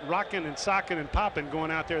lot of rocking and socking and popping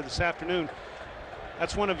going out there this afternoon.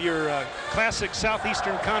 That's one of your classic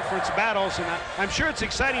Southeastern Conference battles, and I'm sure it's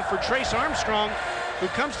exciting for Trace Armstrong, who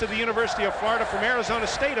comes to the University of Florida from Arizona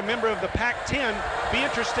State, a member of the Pac-10. Be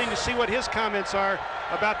interesting to see what his comments are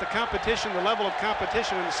about the competition, the level of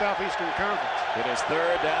competition in the Southeastern Conference. It is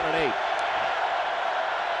 3rd down and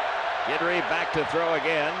 8. Guidry back to throw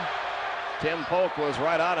again. Tim Polk was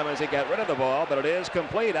right on him as he got rid of the ball, but it is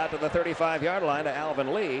complete out to the 35-yard line to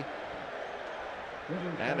Alvin Lee.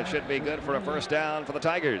 And it should be good for a 1st down for the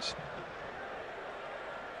Tigers.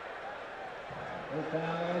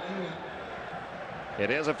 It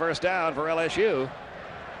is a 1st down for LSU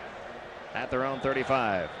at their own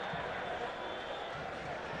 35.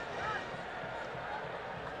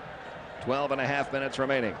 12.5 minutes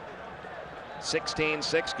remaining.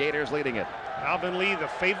 16-6, Gators leading it. Alvin Lee, the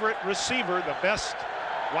favorite receiver, the best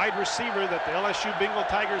wide receiver that the LSU Bengal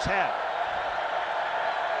Tigers had.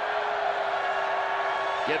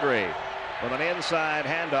 Guidry with an inside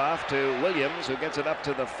handoff to Williams, who gets it up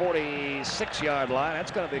to the 46-yard line.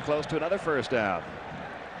 That's going to be close to another first down.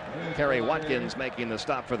 Kerry Watkins making the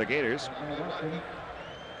stop for the Gators.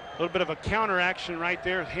 A little bit of a counter action right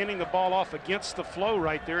there, handing the ball off against the flow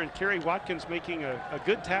right there, and Kerry Watkins making a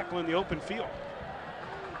good tackle in the open field.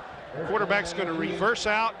 Quarterback's going to reverse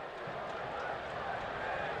out.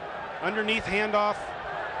 Underneath handoff.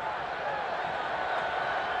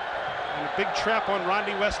 And a big trap on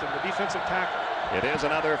Rodney Weston, the defensive tackle. It is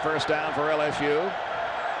another first down for LSU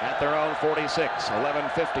at their own 46.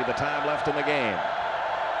 11:50 the time left in the game.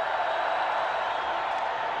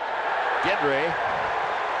 Guidry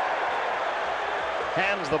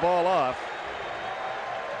hands the ball off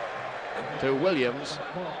to Williams,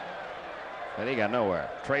 and he got nowhere.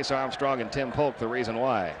 Trace Armstrong and Tim Polk the reason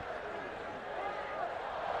why.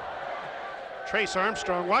 Trace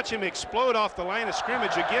Armstrong, watch him explode off the line of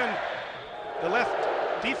scrimmage again. The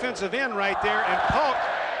left defensive end right there, and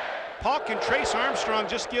Polk and Trace Armstrong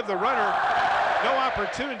just give the runner no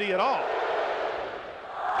opportunity at all.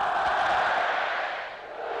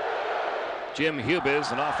 Jim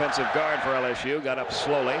Hubis, an offensive guard for LSU, got up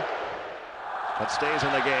slowly, but stays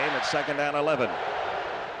in the game at 2nd down 11.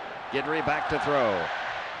 Guidry back to throw.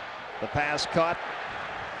 The pass caught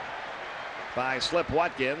by Slip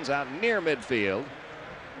Watkins out near midfield.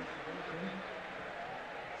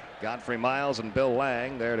 Godfrey Miles and Bill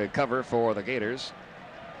Lang there to cover for the Gators.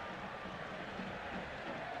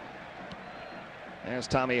 There's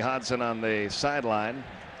Tommy Hodson on the sideline,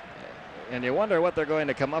 and you wonder what they're going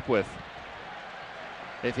to come up with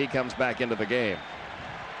if he comes back into the game.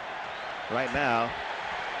 Right now,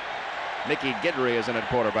 Mickey Guidry is in at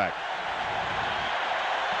quarterback.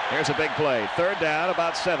 Here's a big play. 3rd down,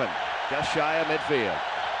 about 7. Just shy of midfield.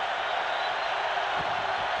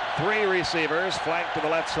 3 receivers flanked to the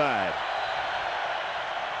left side.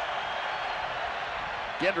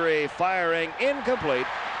 Guidry firing incomplete.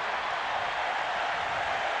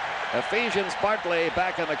 Ephesians Bartley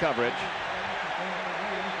back in the coverage.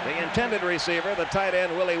 The intended receiver, the tight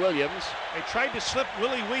end, Willie Williams. They tried to slip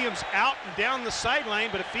Willie Williams out and down the sideline,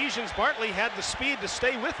 but Ephesians Bartley had the speed to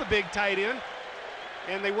stay with the big tight end,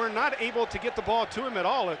 and they were not able to get the ball to him at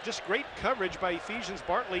all. Just great coverage by Ephesians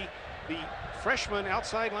Bartley, the freshman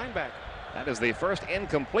outside linebacker. That is the first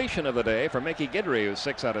incompletion of the day for Mickey Guidry, who's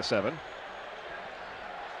 6 out of 7.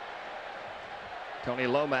 Tony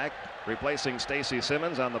Lomack replacing Stacy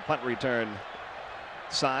Simmons on the punt return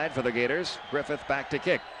side for the Gators. Griffith back to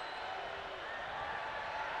kick.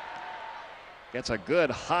 Gets a good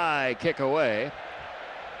high kick away.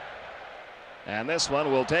 And this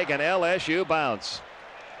one will take an LSU bounce.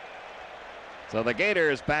 So the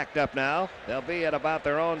Gators backed up now. They'll be at about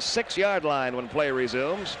their own 6-yard line when play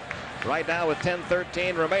resumes. Right now with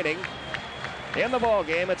 10:13 remaining in the ball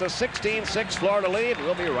game. It's a 16-6 Florida lead.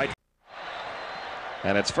 We'll be right.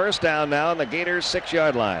 And it's first down now on the Gators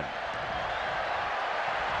 6-yard line.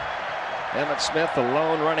 Emmett Smith, the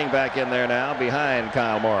lone running back in there now behind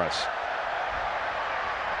Kyle Morris.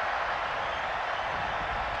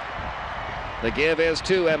 The give is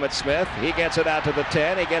to Emmett Smith. He gets it out to the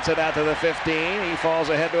 10. He gets it out to the 15. He falls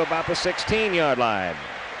ahead to about the 16-yard line.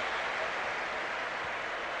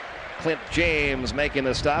 Clint James making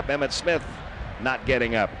the stop. Emmett Smith not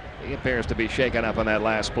getting up. He appears to be shaken up on that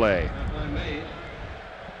last play.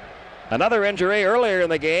 Another injury earlier in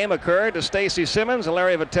the game occurred to Stacy Simmons, and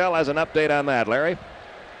Larry Vittel has an update on that. Larry?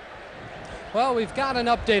 Well, we've got an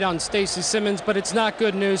update on Stacy Simmons, but it's not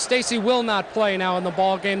good news. Stacy will not play now in the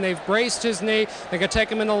ball game. They've braced his knee. They're going to take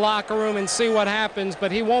him in the locker room and see what happens,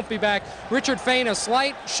 but he won't be back. Richard Fain, a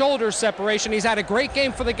slight shoulder separation. He's had a great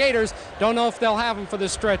game for the Gators. Don't know if they'll have him for the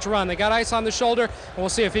stretch run. They got ice on the shoulder, and we'll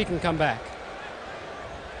see if he can come back.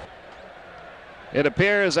 It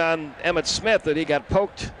appears on Emmett Smith that he got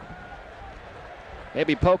poked,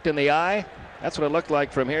 maybe poked in the eye. That's what it looked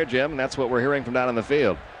like from here, Jim, and that's what we're hearing from down in the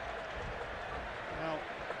field.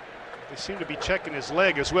 They seem to be checking his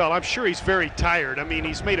leg as well. I'm sure he's very tired. I mean,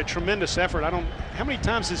 he's made a tremendous effort. How many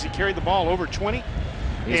times has he carried the ball? Over 20?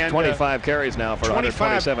 He's 25 carries now for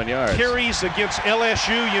 127 yards. Carries against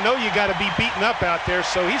LSU. You know you got to be beaten up out there.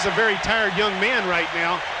 So he's a very tired young man right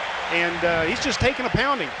now, and he's just taking a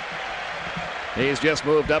pounding. He's just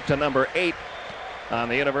moved up to number 8 on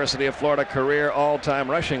the University of Florida career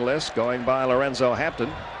all-time rushing list, going by Lorenzo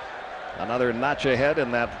Hampton. Another notch ahead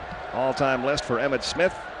in that all-time list for Emmett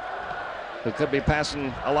Smith, who could be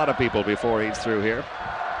passing a lot of people before he's through here.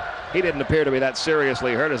 He didn't appear to be that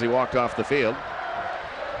seriously hurt as he walked off the field.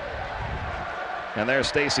 And there's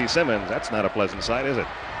Stacy Simmons. That's not a pleasant sight, is it?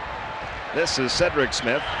 This is Cedric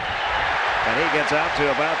Smith, and he gets out to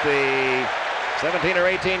about the 17 or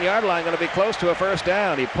 18-yard line, going to be close to a first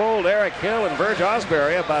down. He pulled Eric Hill and Verge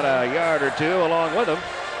Osbury about a yard or two along with him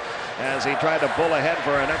as he tried to pull ahead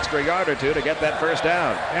for an extra yard or two to get that first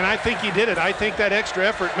down. And I think he did it. I think that extra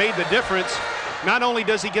effort made the difference. Not only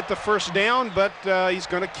does he get the first down, but he's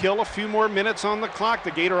going to kill a few more minutes on the clock. The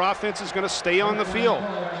Gator offense is going to stay on the field.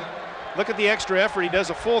 Look at the extra effort. He does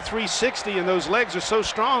a full 360, and those legs are so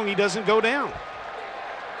strong he doesn't go down.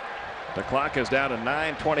 The clock is down to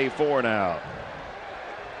 9:24 now.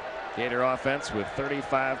 Gator offense with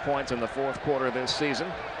 35 points in the fourth quarter this season,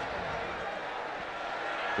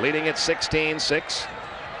 leading at 16-6.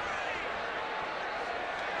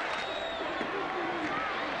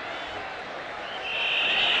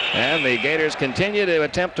 And the Gators continue to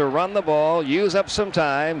attempt to run the ball, use up some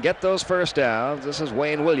time, get those first downs. This is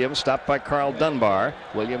Wayne Williams, stopped by Carl Dunbar.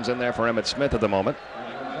 Williams in there for Emmitt Smith at the moment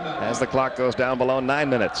as the clock goes down below 9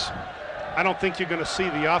 minutes. I don't think you're going to see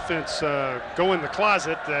the offense go in the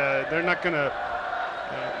closet. They're not going to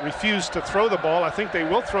refuse to throw the ball. I think they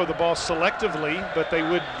will throw the ball selectively, but they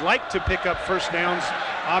would like to pick up first downs,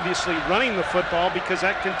 obviously running the football, because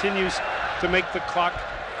that continues to make the clock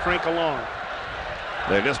crank along.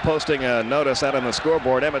 They're just posting a notice out on the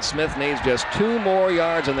scoreboard. Emmitt Smith needs just 2 more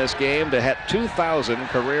yards in this game to hit 2,000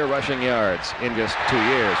 career rushing yards in just 2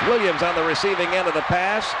 years. Williams on the receiving end of the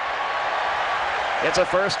pass. It's a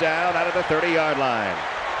first down out of the 30-yard line.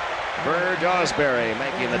 Verge Osbury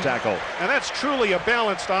making the tackle. And that's truly a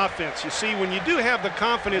balanced offense. You see, when you do have the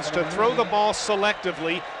confidence to throw the ball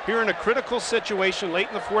selectively here in a critical situation late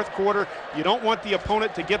in the fourth quarter, you don't want the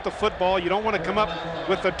opponent to get the football. You don't want to come up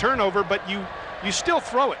with a turnover, but you still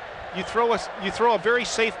throw it. You throw a very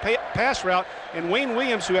safe pass route, and Wayne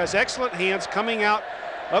Williams, who has excellent hands coming out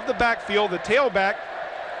of the backfield, the tailback,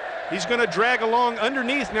 he's going to drag along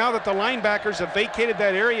underneath now that the linebackers have vacated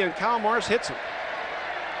that area, and Kyle Morris hits him.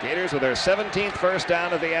 Gators with their 17th first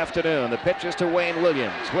down of the afternoon. The pitch is to Wayne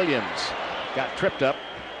Williams. Williams got tripped up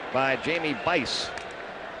by Jamie Bice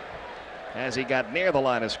as he got near the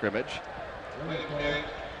line of scrimmage.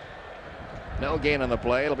 No gain on the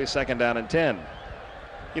play. It'll be second down and 10.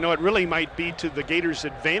 You know, it really might be to the Gators'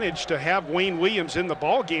 advantage to have Wayne Williams in the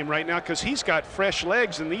ball game right now, because he's got fresh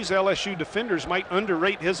legs, and these LSU defenders might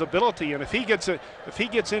underrate his ability. And if he gets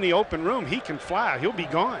in the open room, he can fly. He'll be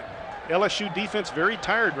gone. LSU defense very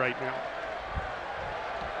tired right now.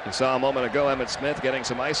 You saw a moment ago Emmitt Smith getting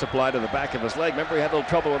some ice applied to the back of his leg. Remember, he had a little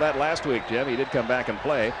trouble with that last week, Jim. He did come back and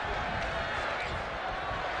play.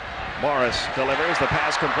 Morris delivers the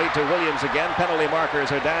pass complete to Williams again. Penalty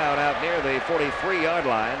markers are down out near the 43-yard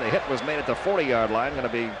line. The hit was made at the 40-yard line. Going to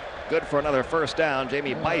be good for another first down.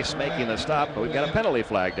 Jamie Bice making the stop, but we've got a penalty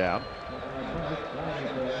flag down.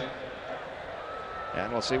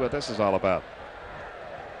 And we'll see what this is all about.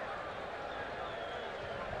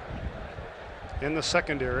 In the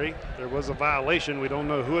secondary, there was a violation. We don't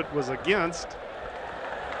know who it was against.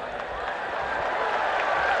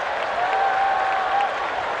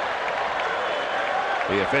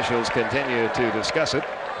 The officials continue to discuss it.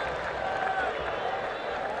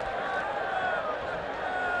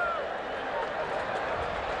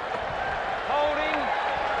 Holding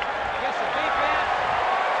against the defense.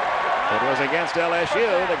 It was against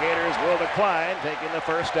LSU. The Gators will decline, taking the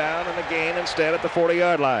first down and the gain instead at the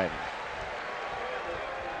 40-yard line.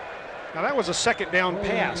 Now that was a second down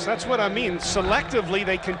pass. That's what I mean. Selectively,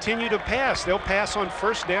 they continue to pass. They'll pass on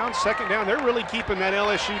first down, second down. They're really keeping that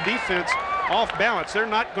LSU defense off balance. They're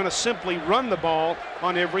not going to simply run the ball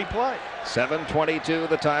on every play. 7:22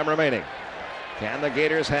 the time remaining. Can the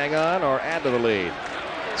Gators hang on or add to the lead?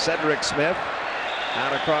 Cedric Smith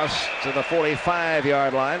out across to the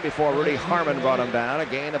 45-yard line before Rudy Harmon brought him down. A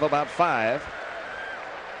gain of about 5.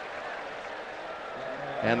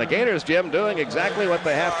 And the Gators, Jim, doing exactly what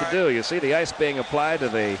they have to do. You see the ice being applied to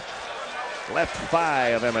the left thigh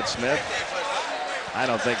of Emmitt Smith. I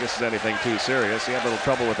don't think this is anything too serious. He had a little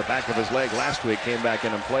trouble with the back of his leg last week, came back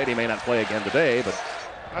in and played. He may not play again today, but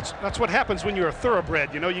that's what happens when you're a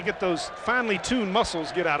thoroughbred. You know, you get those finely tuned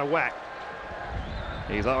muscles get out of whack.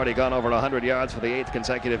 He's already gone over 100 yards for the 8th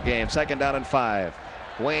consecutive game. Second down and 5.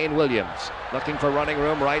 Wayne Williams looking for running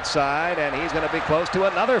room right side, and he's going to be close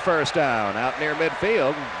to another first down out near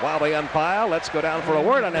midfield. While they unpile, let's go down for a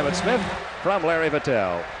word on Emmitt Smith from Larry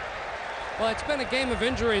Vitale. Well, it's been a game of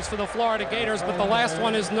injuries for the Florida Gators, but the last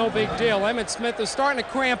one is no big deal. Emmitt Smith is starting to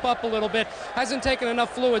cramp up a little bit. Hasn't taken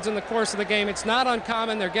enough fluids in the course of the game. It's not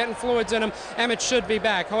uncommon. They're getting fluids in him. Emmitt should be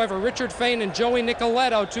back. However, Richard Fain and Joey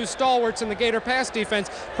Nicoletto, 2 stalwarts in the Gator pass defense,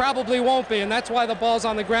 probably won't be, and that's why the ball's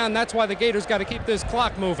on the ground. That's why the Gators got to keep this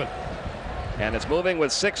clock moving. And it's moving with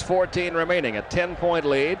 6:14 remaining, a 10-point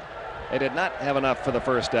lead. They did not have enough for the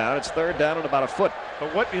first down. It's third down at about a foot.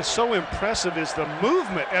 But what is so impressive is the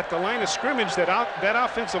movement at the line of scrimmage that that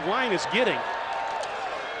offensive line is getting.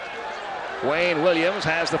 Wayne Williams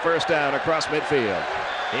has the first down across midfield.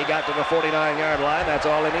 He got to the 49-yard line. That's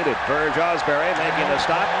all he needed. Verge Osbury making the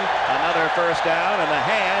stop. Another first down, and the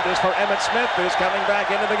hand is for Emmitt Smith, who's coming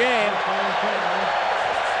back into the game.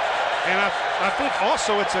 And I think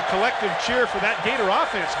also it's a collective cheer for that Gator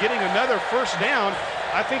offense getting another first down.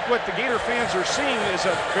 I think what the Gator fans are seeing is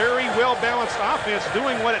a very well-balanced offense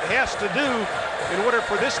doing what it has to do in order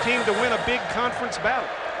for this team to win a big conference battle.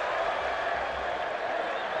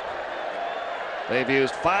 They've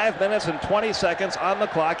used 5 minutes and 20 seconds on the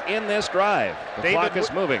clock in this drive. The clock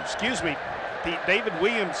is moving. Excuse me. David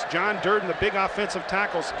Williams, John Durden, the big offensive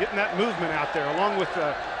tackles, getting that movement out there, along with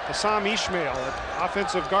Hassam Ishmael at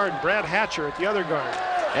offensive guard, and Brad Hatcher at the other guard.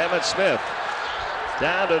 Emmitt Smith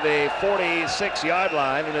down to the 46-yard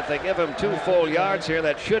line, and if they give him 2 full yards here,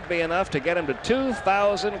 that should be enough to get him to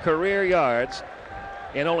 2,000 career yards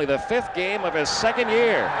in only the 5th game of his 2nd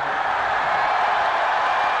year.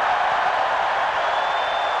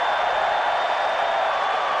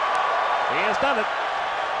 He has done it.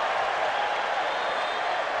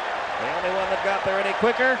 The only one that got there any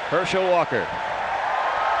quicker, Herschel Walker.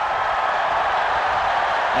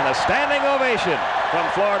 And a standing ovation from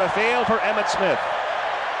Florida Field for Emmitt Smith.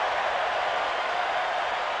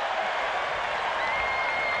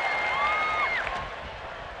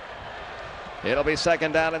 It'll be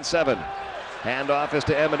 2nd down and 7. Handoff is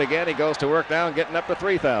to Emmitt again. He goes to work now and getting up to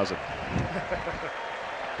 3,000.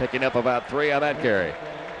 Picking up about 3 on that carry.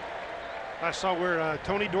 I saw where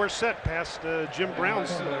Tony Dorsett passed Jim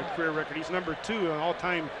Brown's career record. He's number 2 on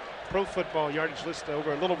all-time pro football yardage list, a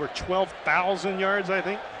little over 12,000 yards, I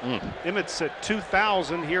think. Emmitt's at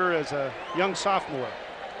 2,000 here as a young sophomore.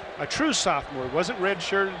 A true sophomore. Wasn't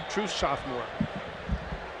redshirted, true sophomore.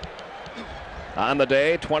 On the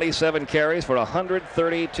day, 27 carries for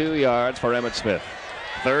 132 yards for Emmitt Smith.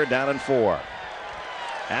 3rd down and 4.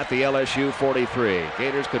 At the LSU 43.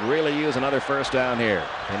 Gators could really use another first down here.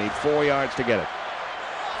 They need 4 yards to get it.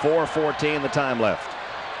 4:14 the time left.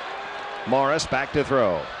 Morris back to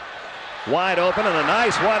throw. Wide open and a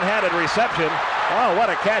nice one-handed reception. Oh, what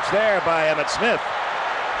a catch there by Emmitt Smith.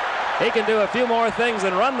 He can do a few more things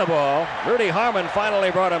than run the ball. Rudy Harmon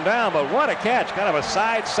finally brought him down, but what a catch. Kind of a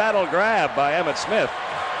side saddle grab by Emmitt Smith.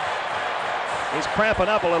 He's cramping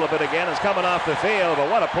up a little bit again. It's coming off the field, but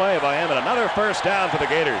what a play by Emmitt. Another first down for the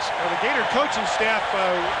Gators. Well, the Gator coaching staff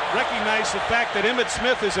recognize the fact that Emmitt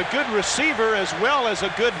Smith is a good receiver as well as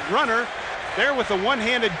a good runner. There with a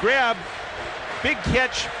one-handed grab. Big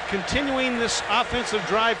catch, continuing this offensive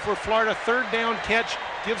drive for Florida. 3rd down catch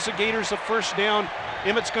gives the Gators a first down.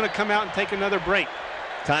 Emmitt's going to come out and take another break.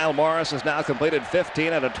 Kyle Morris has now completed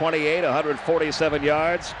 15 out of 28, 147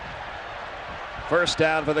 yards. First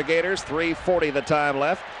down for the Gators, 3:40 the time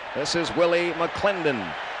left. This is Willie McClendon,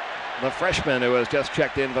 the freshman who has just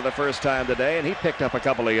checked in for the first time today, and he picked up a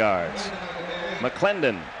couple of yards.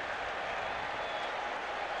 McClendon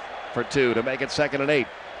for 2 to make it 2nd and 8.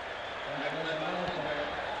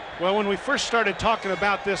 Well, when we first started talking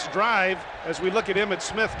about this drive, as we look at Emmitt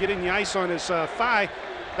Smith getting the ice on his thigh,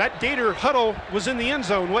 that Gator huddle was in the end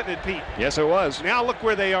zone, wasn't it, Pete? Yes, it was. Now look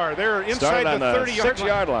where they are. They're inside the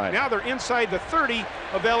 30-yard line. Now they're inside the 30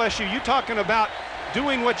 of LSU. You talking about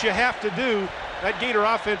doing what you have to do. That Gator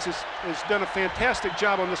offense has done a fantastic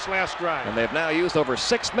job on this last drive. And they've now used over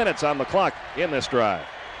 6 minutes on the clock in this drive.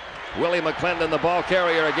 Willie McClendon, the ball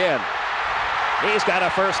carrier again. He's got a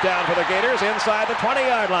first down for the Gators inside the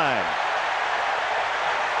 20-yard line.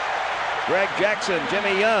 Greg Jackson,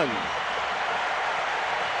 Jimmy Young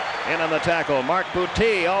in on the tackle. Mark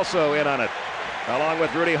Boutte also in on it, along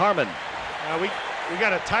with Rudy Harmon. We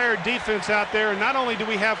got a tired defense out there, and not only do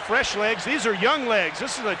we have fresh legs, these are young legs.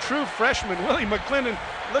 This is a true freshman. Willie McClendon,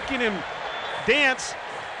 looking him dance,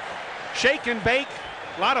 shake and bake.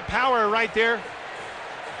 A lot of power right there.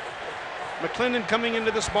 McClendon coming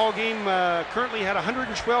into this ball game currently had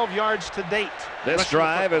 112 yards to date. This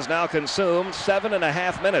drive has now consumed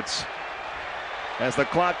 7.5 minutes. As the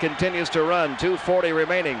clock continues to run, 2:40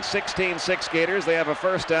 remaining, 16-6 Gators. They have a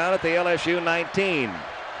first down at the LSU 19.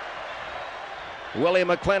 Willie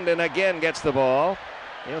McClendon again gets the ball.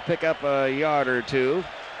 He'll pick up a yard or 2.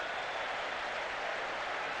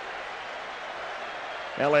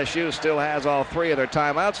 LSU still has all 3 of their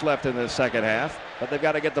timeouts left in this second half, but they've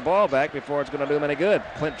got to get the ball back before it's going to do them any good.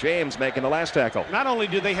 Clint James making the last tackle. Not only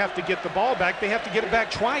do they have to get the ball back, they have to get it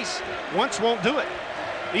back twice. Once won't do it.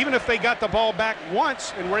 Even if they got the ball back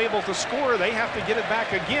once and were able to score, they have to get it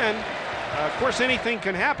back again. Of course, anything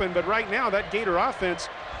can happen, but right now that Gator offense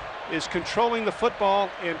is controlling the football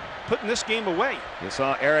and putting this game away. You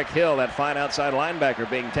saw Eric Hill, that fine outside linebacker,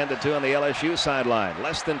 being tended to on the LSU sideline.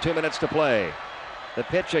 Less than 2 minutes to play. The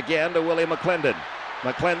pitch again to Willie McClendon.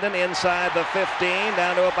 McClendon inside the 15,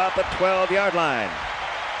 down to about the 12-yard line.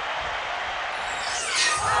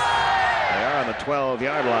 They are on the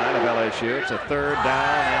 12-yard line of LSU. It's a third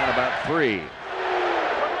down and about 3. And,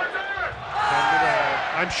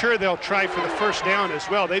 I'm sure they'll try for the first down as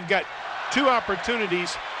well. They've got 2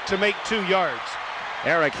 opportunities to make 2 yards.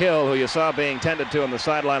 Eric Hill, who you saw being tended to on the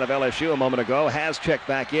sideline of LSU a moment ago, has checked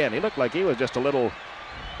back in. He looked like he was just a little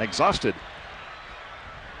exhausted.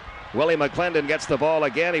 Willie McClendon gets the ball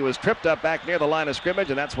again. He was tripped up back near the line of scrimmage,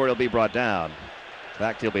 and that's where he'll be brought down. In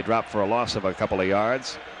fact, he'll be dropped for a loss of a couple of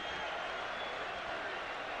yards.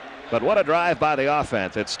 But what a drive by the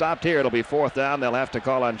offense. It stopped here. It'll be 4th down. They'll have to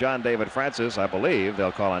call on John David Francis. I believe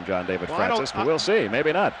they'll call on John David Francis, but we'll see.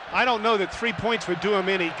 Maybe not. I don't know that 3 points would do them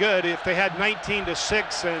any good. If they had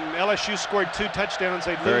 19-6 and LSU scored 2 touchdowns,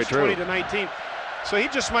 they'd lose 20-19. So he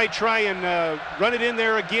just might try and run it in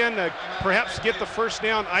there again, perhaps get the first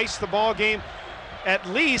down, ice the ball game. At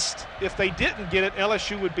least, if they didn't get it,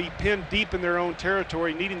 LSU would be pinned deep in their own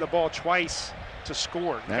territory, needing the ball twice to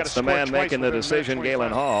score. That's the man making the decision,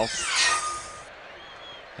 Galen Hall.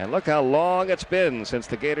 And look how long it's been since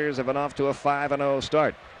the Gators have been off to a 5-0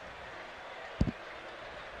 start.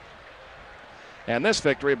 And this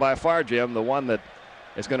victory by far, Jim, the one that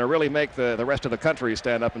is going to really make the rest of the country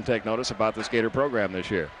stand up and take notice about this Gator program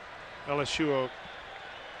this year. LSU, a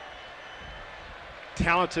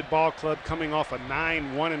talented ball club, coming off a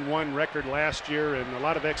 9-1-1 record last year, and a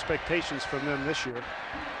lot of expectations from them this year.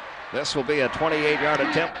 This will be a 28-yard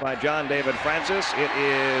attempt by John David Francis. It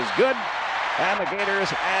is good, and the Gators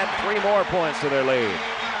add 3 more points to their lead.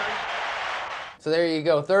 So there you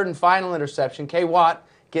go. 3rd and final interception. K. Watt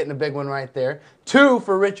getting a big one right there. 2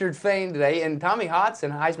 for Richard Fain today. And Tommy Hodson,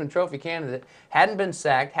 Heisman Trophy candidate, hadn't been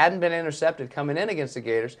sacked, hadn't been intercepted coming in against the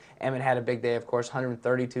Gators. Emmett had a big day, of course,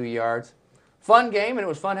 132 yards. Fun game, and it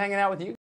was fun hanging out with you.